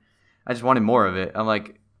one. I just wanted more of it. I'm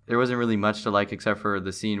like, there wasn't really much to like except for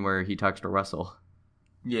the scene where he talks to Russell.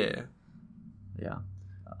 Yeah. Yeah.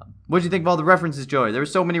 What did you think of all the references, Joey? There were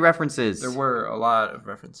so many references. There were a lot of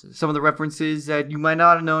references. Some of the references that you might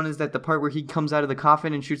not have known is that the part where he comes out of the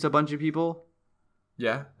coffin and shoots a bunch of people.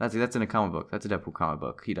 Yeah. That's in a comic book. That's a Deadpool comic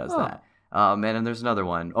book. He does that. And then there's another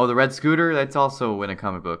one. Oh, the red scooter. That's also in a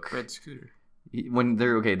comic book. Red scooter.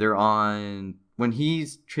 They're on when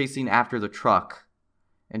he's chasing after the truck,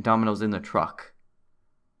 and Domino's in the truck.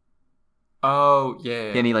 Oh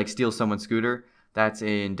yeah. And he like steals someone's scooter. That's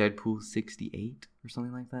in Deadpool 68 or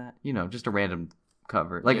something like that. You know, just a random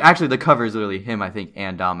cover. Like actually, the cover is literally him, I think,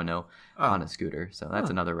 and Domino on a scooter. So that's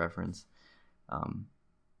another reference. Well,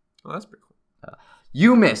 that's pretty cool.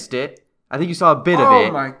 You missed it. I think you saw a bit of it.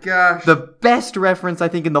 Oh my gosh. The best reference, I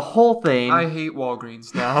think, in the whole thing. I hate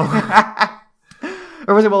Walgreens now.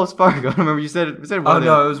 Or was it Wells Fargo? I remember you said it. Oh,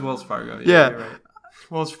 no, it was Wells Fargo. Yeah. You're right.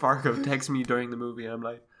 Wells Fargo texted me during the movie, and I'm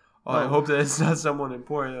like, Oh, I hope that it's not someone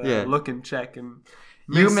important. Yeah. Look and check and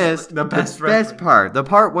you missed the best part. The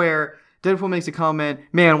part where Deadpool makes a comment,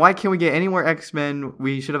 man, why can't we get any more X-Men?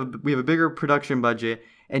 We have a bigger production budget.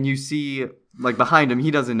 And you see, like, behind him, he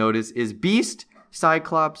doesn't notice, is Beast,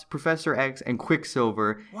 Cyclops, Professor X, and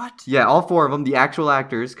Quicksilver. What? Yeah, all 4 of them, the actual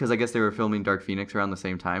actors, because I guess they were filming Dark Phoenix around the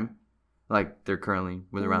same time. Like, they're currently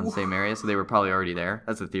around the same area, so they were probably already there.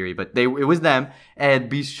 That's the theory. But it was them, and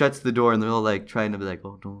Beast shuts the door, and they're all, like, trying to be like,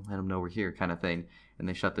 oh, don't let them know we're here, kind of thing. And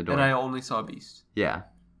they shut the door. And I only saw Beast. Yeah.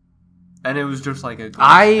 And it was just like it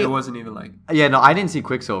wasn't even like... Yeah, no, I didn't see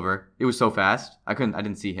Quicksilver. It was so fast. I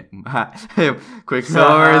didn't see him.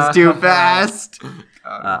 Quicksilver is too fast.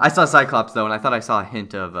 I saw Cyclops, though, and I thought I saw a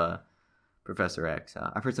hint of Professor X.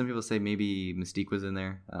 I've heard some people say maybe Mystique was in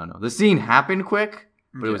there. I don't know. The scene happened quick,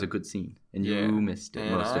 but it was a good scene. And you missed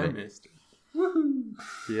it, most of it. Missed it. Woohoo!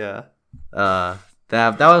 Yeah.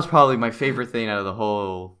 That was probably my favorite thing out of the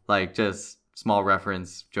whole, like, just small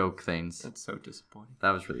reference joke things. That's so disappointing.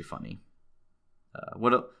 That was really funny.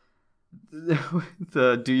 Do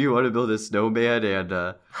you want to build a snowman? And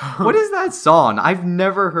what is that song? I've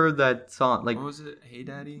never heard that song. Like, what was it? Hey,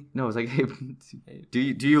 Daddy? No, it's like, hey, do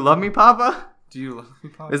you love me, Papa? Do you love me,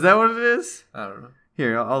 Papa? Is that what it is? I don't know.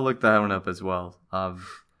 Here, I'll look that one up as well. I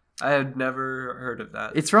had never heard of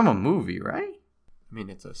that. It's from a movie, right? I mean,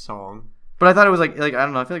 it's a song. But I thought it was like I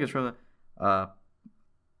don't know. I feel like it's from the.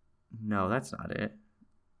 No, that's not it.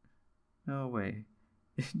 No way.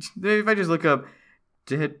 If I just look up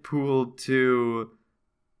Deadpool 2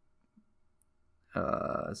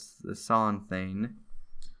 the song thing.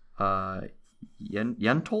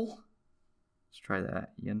 Yentl? Let's try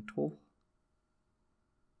that. Yentl?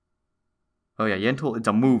 Oh yeah, Yentl, it's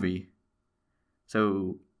a movie.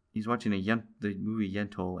 So he's watching the movie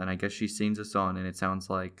Yentl, and I guess she sings a song and it sounds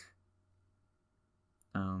like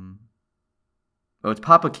it's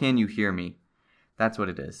Papa Can You Hear Me? That's what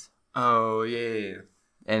it is. Oh yeah.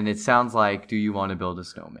 And it sounds like, do you want to build a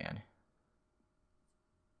snowman?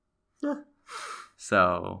 Yeah.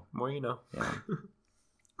 So. More you know. Yeah.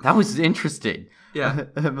 That was interesting. Yeah.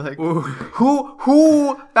 I'm like,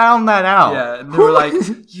 who found that out? Yeah, and they were like,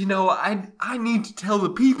 I need to tell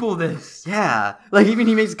the people this. Yeah. Like, even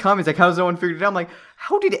he makes comments like, how's no one figured it out? I'm like,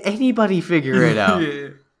 how did anybody figure it out? Yeah.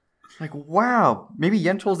 Like, wow. Maybe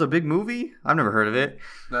Yentl's a big movie? I've never heard of it.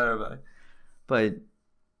 Neither have I. But,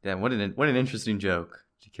 yeah, what an interesting joke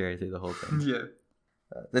to carry through the whole thing. Yeah.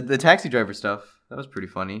 The taxi driver stuff, that was pretty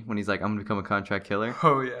funny. When he's like, I'm going to become a contract killer.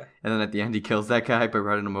 Oh, yeah. And then at the end, he kills that guy by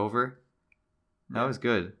running him over. That was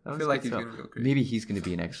good. I feel like he's going to go crazy. Maybe he's going to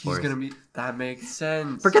be an X-Force. He's going to be... That makes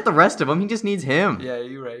sense. Forget the rest of him. He just needs him. Yeah,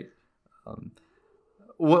 you're right.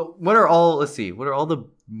 What are all... Let's see. What are all the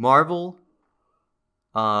Marvel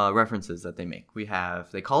references that they make?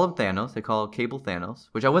 They call him Thanos. They call Cable Thanos,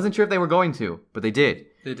 which I wasn't sure if they were going to, but they did.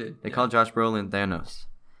 They call Josh Brolin Thanos.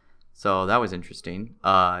 So that was interesting.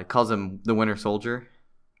 It calls him the Winter Soldier.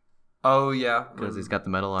 Oh, yeah. Because he's got the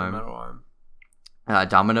metal arm. The metal arm.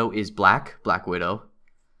 Domino is Black Widow.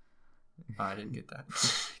 Oh, I didn't get that.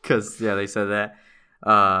 Because, yeah, they said that.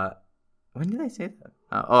 When did they say that?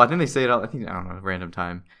 I think they say it all, I don't know, random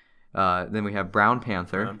time. Then we have Brown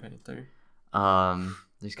Panther.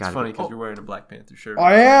 It's funny because you're wearing a Black Panther shirt.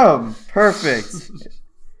 I am! Perfect.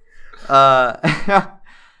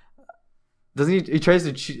 Doesn't he tries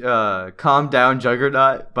to calm down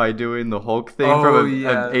Juggernaut by doing the Hulk thing from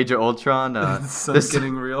an Age of Ultron? The sun's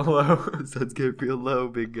getting real low. The sun's getting real low,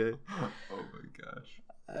 big guy. Oh my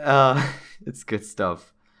gosh. It's good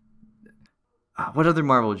stuff. What other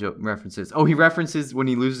Marvel references? Oh, he references when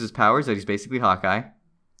he loses his powers that he's basically Hawkeye.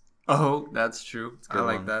 Oh, that's true. I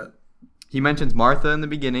like that. He mentions Martha in the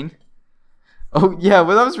beginning. Oh, yeah,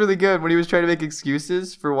 well, that was really good when he was trying to make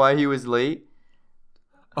excuses for why he was late.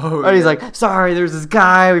 Oh, and he's like, sorry, there's this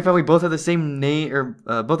guy. We found we both have the same name, or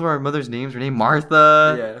both of our mother's names were named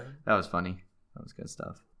Martha. Yeah. That was funny. That was good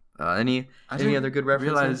stuff. Any other good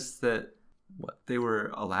references? I realized that they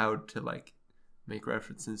were allowed to, like, make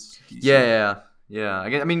references to DC. Yeah. I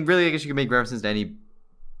guess you can make references to any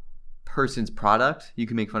person's product. You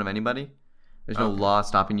can make fun of anybody. There's no law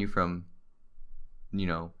stopping you from,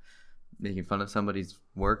 making fun of somebody's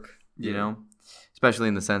work, you know? Especially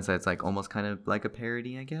in the sense that it's like almost kind of like a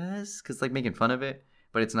parody, I guess, because like making fun of it,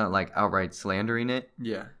 but it's not like outright slandering it.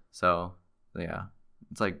 Yeah. So yeah,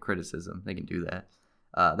 it's like criticism. They can do that.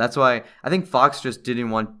 That's why I think Fox just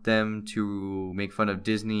didn't want them to make fun of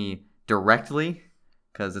Disney directly,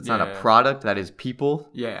 because it's not a product, that is people.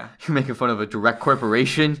 Yeah. You're making fun of a direct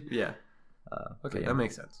corporation. Yeah. Okay, that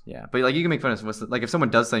makes sense. Yeah, but like you can make fun of like if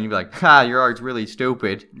someone does something, you'd be like, "Ha, your art's really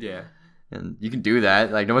stupid." Yeah. And you can do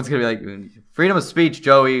that. Like, no one's going to be like, freedom of speech,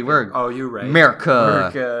 Joey. You're right.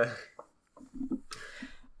 America.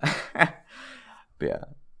 But yeah.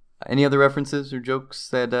 Any other references or jokes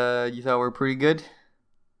that you thought were pretty good?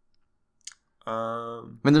 I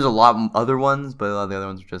mean, there's a lot of other ones, but a lot of the other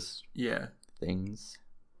ones are just things.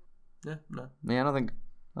 Yeah, no. Yeah, I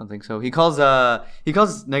don't think so. He calls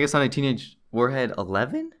Negasonic Teenage Warhead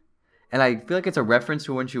 11, and I feel like it's a reference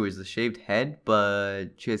to when she was the shaved head, but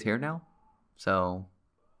she has hair now. So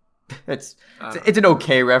it's an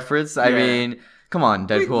okay reference. I mean, come on,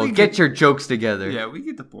 Deadpool, get your jokes together. Yeah, we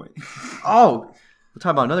get the point. We'll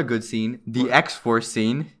talk about another good scene, the X-Force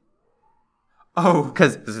scene. Oh.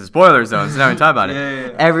 Because this is spoiler zone, so now we talk about it.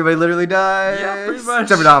 Yeah. Everybody literally dies. Yeah, pretty much.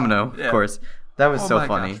 Except for Domino, of course. That was so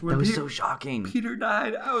funny. Gosh. That was so shocking. Peter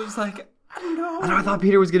died. I was like, I don't know. I thought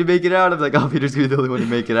Peter was going to make it out. I'm like, Peter's going to be the only one to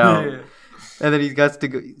make it out. Yeah. And then he got to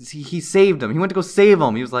go. He saved him. He went to go save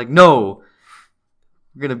him. He was like, no.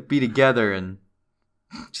 We're going to be together. And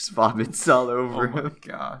just vomits all over him. Oh, my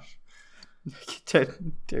gosh.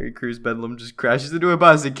 Terry Crews Bedlam just crashes into a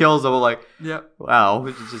bus and kills him. I'm like, yeah, wow,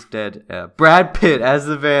 he's just dead. Brad Pitt as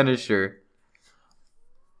the Vanisher.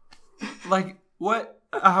 Like, what?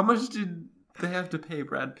 How much did they have to pay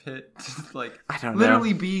Brad Pitt to, like, I don't know,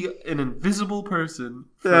 literally be an invisible person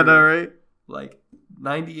for, yeah, no, right? like,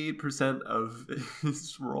 98% of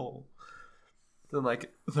his role? Then,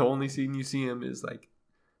 like, the only scene you see him is, like,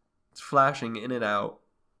 it's flashing in and out.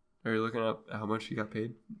 Are you looking up how much he got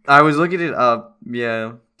paid? I was looking it up,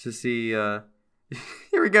 to see. Here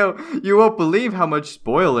we go. You won't believe how much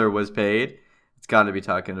Spoiler was paid. It's got to be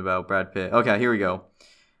talking about Brad Pitt. Okay, here we go.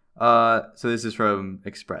 So this is from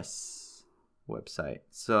Express website.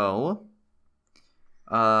 So,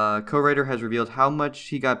 co-writer has revealed how much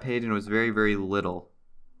he got paid, and it was very, very little.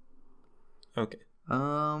 Okay.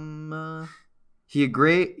 He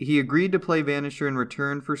agreed to play Vanisher in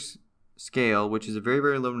return for scale, which is a very,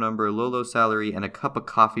 very low number, a low salary, and a cup of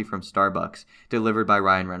coffee from Starbucks delivered by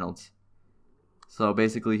Ryan Reynolds. So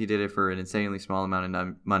basically, he did it for an insanely small amount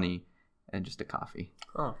of money and just a coffee.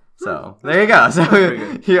 Oh, so there you go. So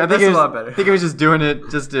that's a lot better. I think he was just doing it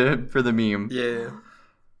just for the meme. Yeah.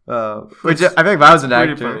 Which I think if I was an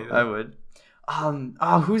actor, funny, I would.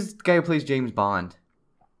 Who's the guy who plays James Bond?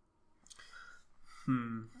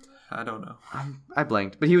 I don't know. I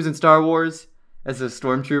blanked, but he was in Star Wars as a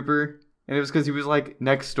stormtrooper. And it was because he was, like,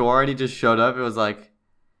 next door, and he just showed up. It was like,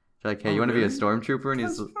 hey, you want to be a stormtrooper? And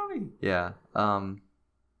That's funny. Yeah. I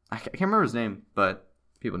can't remember his name, but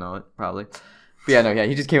people know it, probably. But yeah,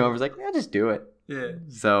 he just came over and was like, yeah, just do it. Yeah.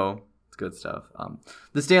 So, it's good stuff.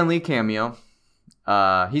 The Stan Lee cameo,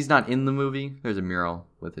 he's not in the movie. There's a mural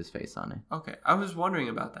with his face on it. Okay. I was wondering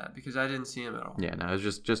about that, because I didn't see him at all. Yeah, no, it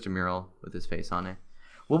was just a mural with his face on it.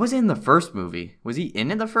 What was in the first movie? Was he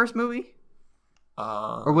in the first movie?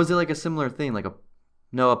 Or was it like a similar thing? Like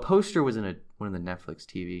a poster was in one of the Netflix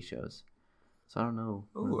TV shows. So I don't know.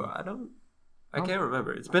 Ooh, I can't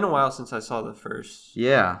remember. It's been a while since I saw the first.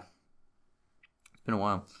 Yeah. It's been a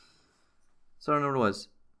while. So I don't know what it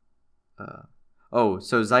was.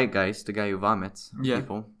 So Zeitgeist, the guy who vomits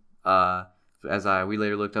people. We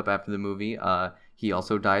later looked up after the movie, he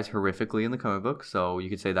also dies horrifically in the comic book, so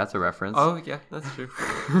you could say that's a reference. Oh, yeah, that's true.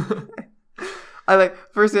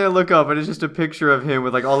 First thing I look up, and it's just a picture of him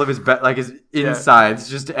with like all of his his insides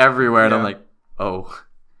just everywhere, and I'm like, oh,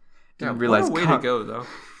 didn't realize. What a way to go, though.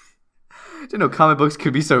 Didn't know comic books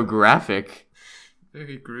could be so graphic.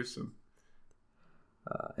 Very gruesome.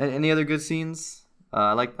 Any other good scenes?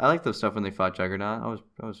 I like the stuff when they fought Juggernaut.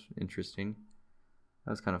 That was interesting.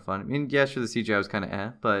 That was kind of fun. I mean, yeah, sure, the CGI was kind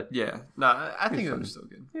of but yeah, no, I think it was still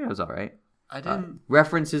good. Yeah, it was all right. I didn't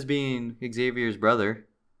references being Xavier's brother.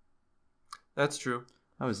 That's true.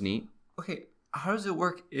 That was neat. Okay, how does it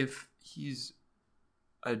work if he's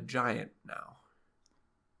a giant now?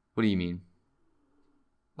 What do you mean?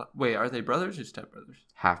 Wait, are they brothers or stepbrothers?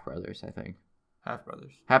 Half brothers, I think. Half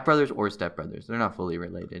brothers. Half brothers or stepbrothers. They're not fully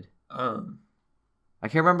related. I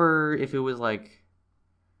can't remember if it was like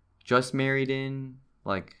just married in,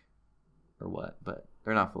 like, or what, but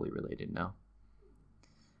they're not fully related, no.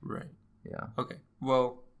 Right. Yeah. Okay.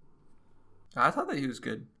 Well, I thought that he was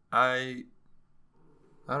good. I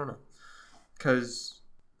don't know. Because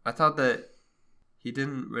I thought that he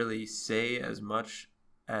didn't really say as much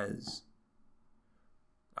as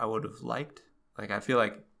I would have liked. Like, I feel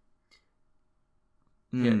like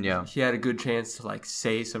he had a good chance to, like,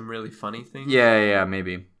 say some really funny things. Yeah,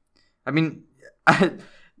 maybe. I mean,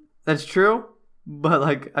 that's true. But,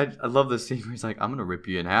 like, I love the scene where he's like, I'm going to rip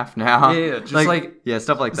you in half now. Yeah, just like yeah,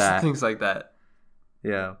 stuff like that. Things like that.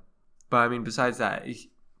 Yeah. But, I mean, besides that,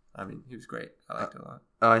 I mean, he was great. I liked it a lot.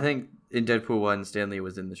 Oh, I think in Deadpool 1, Stanley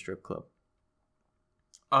was in the strip club.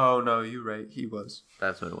 Oh, no, you're right. He was.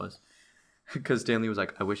 That's what it was. Because Stanley was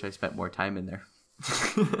like, I wish I spent more time in there.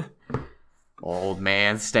 Old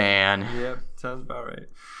man Stan. Yep, sounds about right.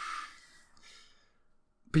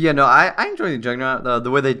 But yeah, no, I enjoyed the Juggernaut.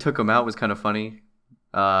 The way they took him out was kind of funny.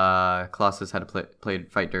 Colossus had to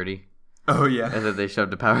fight dirty. Oh, yeah. And then they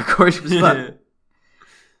shoved a power cord. So that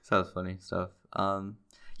was funny stuff.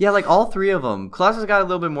 Yeah, like all three of them. Colossus got a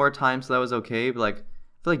little bit more time, so that was okay. But like,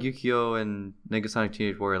 I feel like Yukio and Negasonic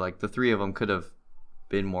Teenage Warrior, like the three of them could have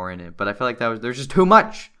been more in it. But I feel like there's just too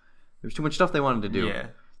much. There's too much stuff they wanted to do. Yeah.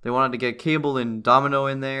 They wanted to get Cable and Domino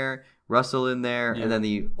in there, Russell in there, and then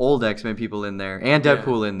the old X-Men people in there, and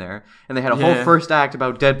Deadpool in there. And they had a whole first act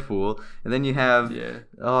about Deadpool. And then you have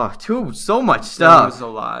so much stuff. It was a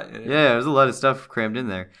lot. Yeah, there's a lot of stuff crammed in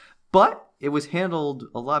there. But it was handled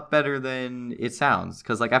a lot better than it sounds.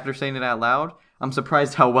 Because like after saying it out loud, I'm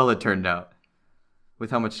surprised how well it turned out. With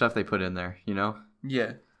how much stuff they put in there, you know?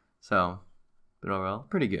 Yeah. So, but overall,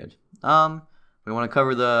 pretty good. We want to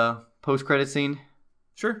cover the post-credit scene?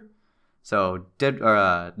 Sure. So,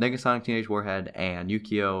 Negasonic Teenage Warhead and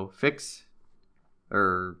Yukio fix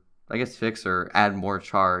or add more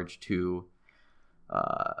charge to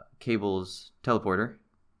Cable's teleporter.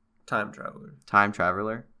 Time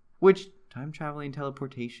traveler. Which, time traveling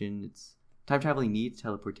teleportation, time traveling needs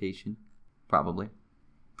teleportation. Probably.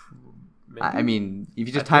 Maybe. I mean, if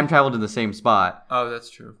you just time traveled in the same spot. Oh, that's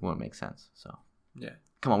true. It wouldn't make sense, so. Yeah.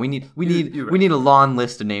 Come on, we need a long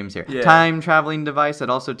list of names here. Yeah. Time traveling device that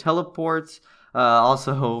also teleports,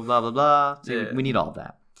 also blah blah blah. So we need all of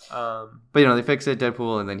that. But they fix it,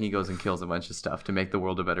 Deadpool, and then he goes and kills a bunch of stuff to make the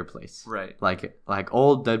world a better place. Right. Like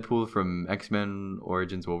old Deadpool from X-Men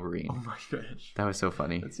Origins Wolverine. Oh my gosh. That was so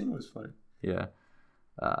funny. That scene was funny. Yeah.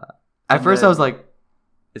 At first I was like,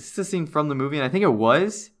 is this a scene from the movie? And I think it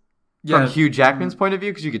was from Hugh Jackman's point of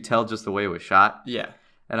view because you could tell just the way it was shot. Yeah.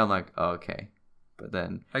 And I'm like, oh, okay. But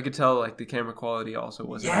then I could tell like the camera quality also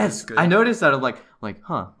wasn't as good. I noticed that. I'm like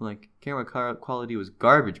camera quality was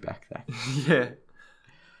garbage back then.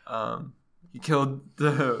 Yeah. He killed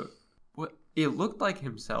what it looked like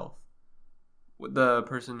himself. The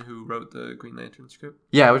person who wrote the Green Lantern script.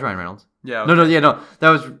 Yeah, it was Ryan Reynolds. Yeah. Okay. No.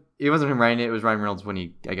 It wasn't him writing it. It was Ryan Reynolds when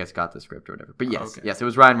he, I guess, got the script or whatever. But yes, it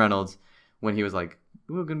was Ryan Reynolds when he was like,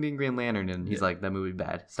 "We're gonna be in Green Lantern," and he's like, "That movie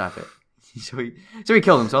bad. Stop it." So he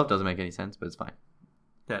killed himself. Doesn't make any sense, but it's fine.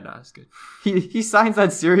 Yeah, no, it's good. He signs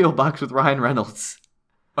that cereal box with Ryan Reynolds.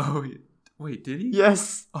 Oh, wait, did he?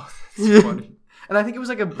 Yes. Oh, that's funny. And I think it was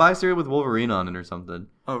like a buy cereal with Wolverine on it or something.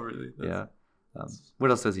 Oh, really? Yeah.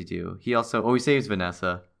 What else does he do? He saves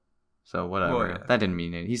Vanessa. So whatever. Oh, yeah. That didn't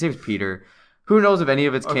mean anything. He saves Peter. Who knows if any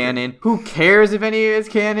of it's canon? Who cares if any of it's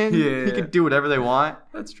canon? Yeah. He can do whatever they want.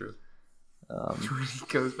 That's true. When he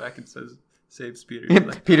goes back and saves Peter.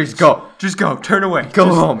 Like, Peter, just go. Just go. Turn away.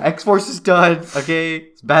 Go home. X-Force is done. Okay?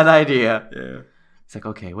 It's a bad idea. Yeah. It's like,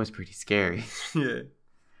 okay, it was pretty scary. Yeah.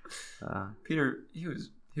 Peter, he was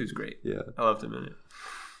great. Yeah. I loved him in it.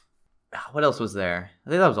 What else was there? I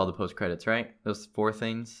think that was all the post-credits, right? Those 4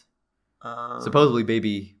 things. Supposedly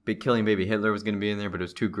killing baby Hitler was going to be in there, but it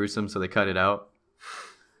was too gruesome, so they cut it out.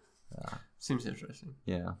 Seems interesting.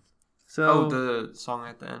 Yeah. So the song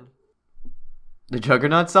at the end. The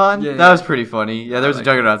Juggernaut song? Yeah, that was pretty funny. Yeah, there was a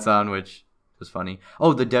Juggernaut song, which was funny.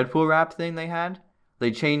 Oh, the Deadpool rap thing they had?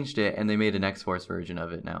 They changed it, and they made an X-Force version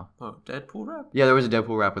of it now. Oh, Deadpool rap? Yeah, there was a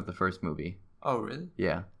Deadpool rap with the first movie. Oh, really?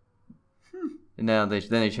 Yeah. And now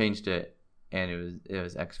they changed it, and it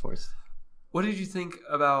was X-Force. What did you think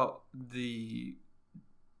about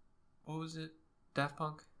what was it? Daft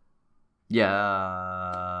Punk?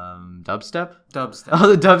 Yeah, dubstep? Dubstep.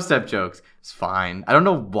 Oh, the dubstep jokes. It's fine. I don't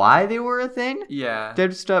know why they were a thing. Yeah.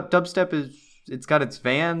 Dubstep it's got its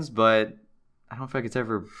fans, but I don't feel like it's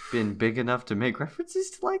ever been big enough to make references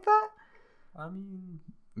to like that. I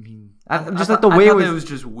mean, just like the way it was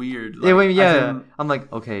just weird. Like, I'm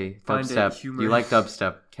like, okay, dubstep. You like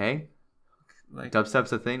dubstep, okay? Like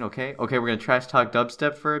dubstep's a thing, okay? Okay, we're gonna trash talk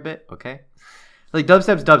dubstep for a bit, okay? Like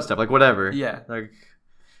dubstep's dubstep, like whatever. Yeah. Like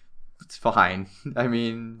it's fine. I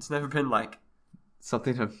mean, it's never been like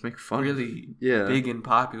something to make fun really of. Big and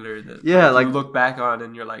popular that like you look back on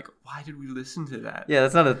and you're like, why did we listen to that? Yeah,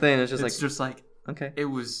 that's not a thing. It's just like okay, it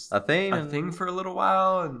was a thing for a little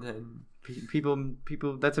while, and then people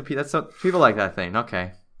people like that thing.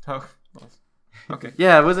 Okay. Oh, okay.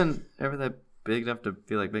 Yeah, it wasn't ever that big enough to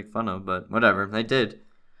feel like make fun of, but whatever. They did.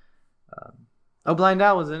 Blind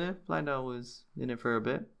Owl was in it. Blind Owl was in it for a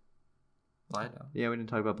bit. Blind Owl? Yeah, we didn't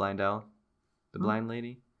talk about Blind Owl. The blind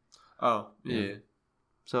lady. Oh, yeah.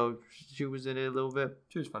 so she was in it a little bit.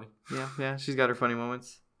 She was funny. Yeah, she's got her funny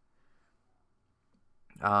moments.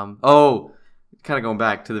 Oh, kind of going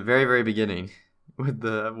back to the very, very beginning with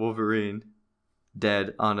the Wolverine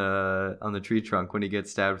dead on the tree trunk when he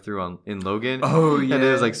gets stabbed through in Logan. Oh yeah, and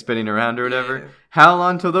it was like spinning around or whatever. Yeah. How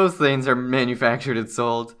long till those things are manufactured and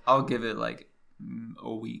sold? I'll give it like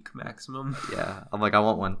a week maximum. Yeah, I'm like, I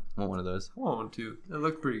want one of those. I want one too. It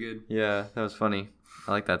looked pretty good. Yeah, that was funny.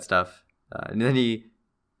 I like that stuff. And then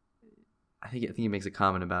I think he makes a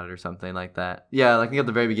comment about it or something like that. Yeah, like I think at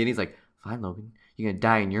the very beginning he's like, "Fine, Logan, you're gonna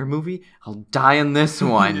die in your movie. I'll die in this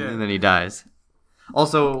one," yeah. And then he dies.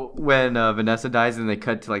 Also, when Vanessa dies and they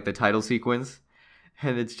cut to like the title sequence,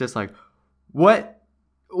 and it's just like, what?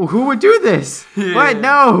 Who would do this? Yeah. What?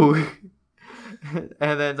 No.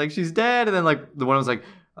 And then like she's dead, and then like the one was like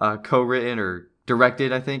co-written or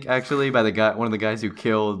directed, I think, actually by one of the guys who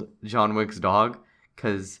killed John Wick's dog,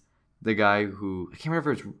 because the guy who I can't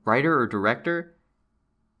remember if it was writer or director,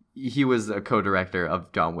 he was a co-director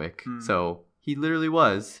of John Wick, so he literally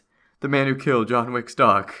was the man who killed John Wick's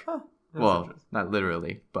dog. Huh. Well, not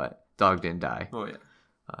literally, but dog didn't die. Oh, yeah.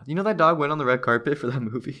 You know that dog went on the red carpet for that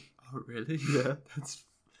movie? Oh, really? Yeah.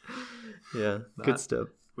 Yeah, good stuff.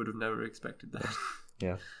 Would have never expected that.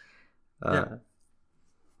 Yeah. Yeah.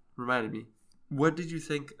 Reminded me. What did you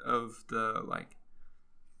think of the, like,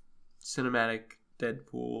 cinematic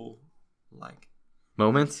Deadpool, like...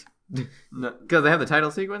 moments? Because they have the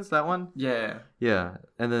title sequence, that one? Yeah. Yeah,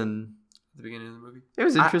 and then... at the beginning of the movie? It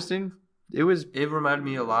was interesting. It reminded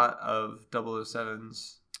me a lot of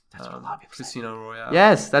 007's Casino Royale.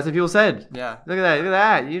 Yes, that's what people said. Yeah. Look at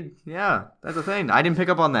that. Yeah, that's the thing. I didn't pick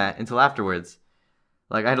up on that until afterwards.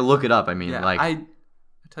 Like, I had to look it up. I mean, yeah, like... I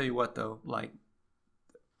tell you what, though. Like,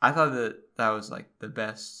 I thought that was, like, the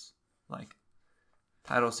best, like,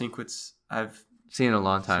 title sequence I've seen in a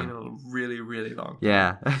long time. Seen in a really, really long time.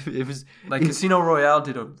 Yeah. It was... like, Casino Royale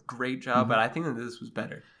did a great job, but I think that this was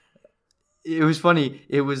better. It was funny.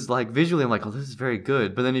 It was like visually, I'm like, oh, this is very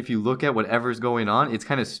good. But then if you look at whatever's going on, it's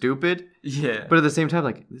kind of stupid. Yeah. But at the same time,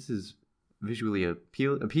 like, this is visually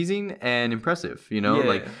appeasing and impressive. You know,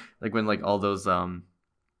 like when like all those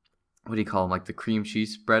what do you call them? Like the cream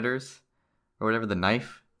cheese spreaders or whatever, the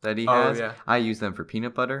knife that he has. Yeah. I use them for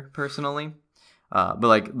peanut butter personally. But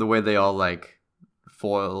like the way they all like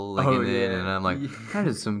foil like in it, and I'm like, that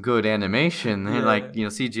is some good animation and like, you know,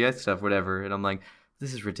 CGI stuff, whatever. And I'm like,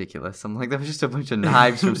 this is ridiculous. I'm like, that was just a bunch of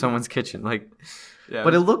knives from someone's kitchen. Like, yeah,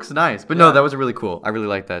 but it looks nice. But no, that was really cool. I really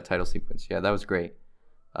liked that title sequence. Yeah, that was great.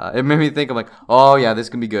 It made me think, I'm like, oh yeah, this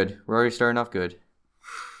can be good. We're already starting off good.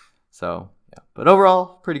 So, yeah. But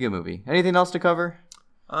overall, pretty good movie. Anything else to cover?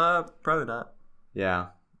 Probably not. Yeah.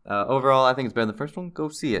 Overall, I think it's better than the first one. Go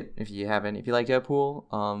see it if you haven't. If you like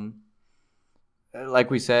Deadpool, like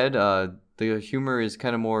we said, the humor is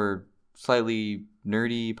kind of more slightly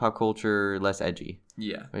nerdy, pop culture, less edgy.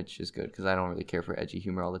 Yeah. Which is good, because I don't really care for edgy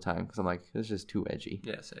humor all the time, because I'm like, it's just too edgy.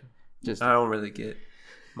 Yeah, same. I don't really get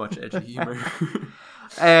much edgy humor.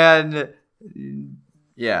 And,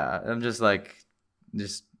 yeah, I'm just like,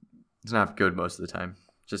 it's not good most of the time.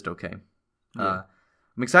 Just okay. Yeah.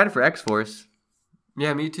 I'm excited for X-Force.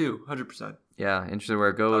 Yeah, me too. 100%. Yeah, interested where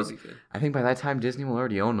it goes. I think by that time, Disney will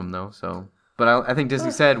already own them, though, so... But I think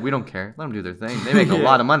Disney said, we don't care. Let them do their thing. They make a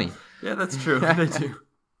lot of money. Yeah, that's true. They do.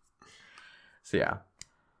 So, yeah.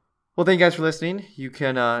 Well, thank you guys for listening. You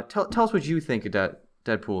can tell us what you think of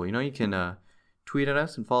Deadpool. You know, you can tweet at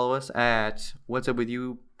us and follow us at What's Up With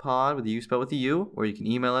You Pod, with the U spelled with the U. Or you can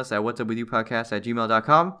email us at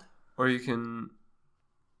whatsupwithyoupodcast@gmail.com. Or you can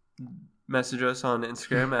message us on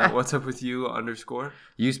Instagram at whatsupwithyou_.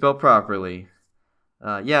 You spelled properly.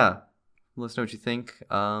 Yeah. Let us know what you think.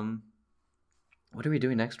 What are we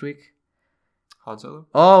doing next week? Han Solo?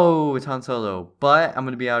 Oh, it's Han Solo. But I'm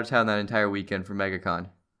going to be out of town that entire weekend for MegaCon.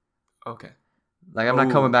 Okay. Like, I'm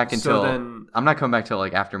not coming back until... I'm not coming back till,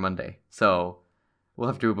 like, after Monday. So, we'll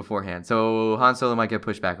have to do it beforehand. So, Han Solo might get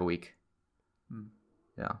pushed back a week.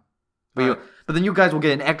 Yeah. But then you guys will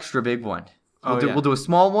get an extra big one. We'll do a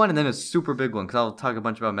small one and then a super big one, because I'll talk a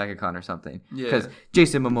bunch about MegaCon or something. Yeah. Because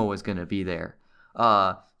Jason Momoa is going to be there.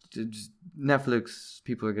 Netflix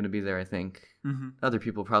people are going to be there, I think. Mm-hmm. Other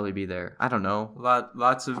people will probably be there. I don't know.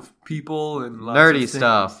 Lots of people and lots nerdy of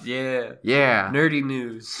stuff. Yeah. Yeah. Nerdy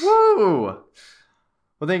news. Woo!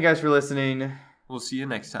 Well, thank you guys for listening. We'll see you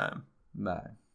next time. Bye.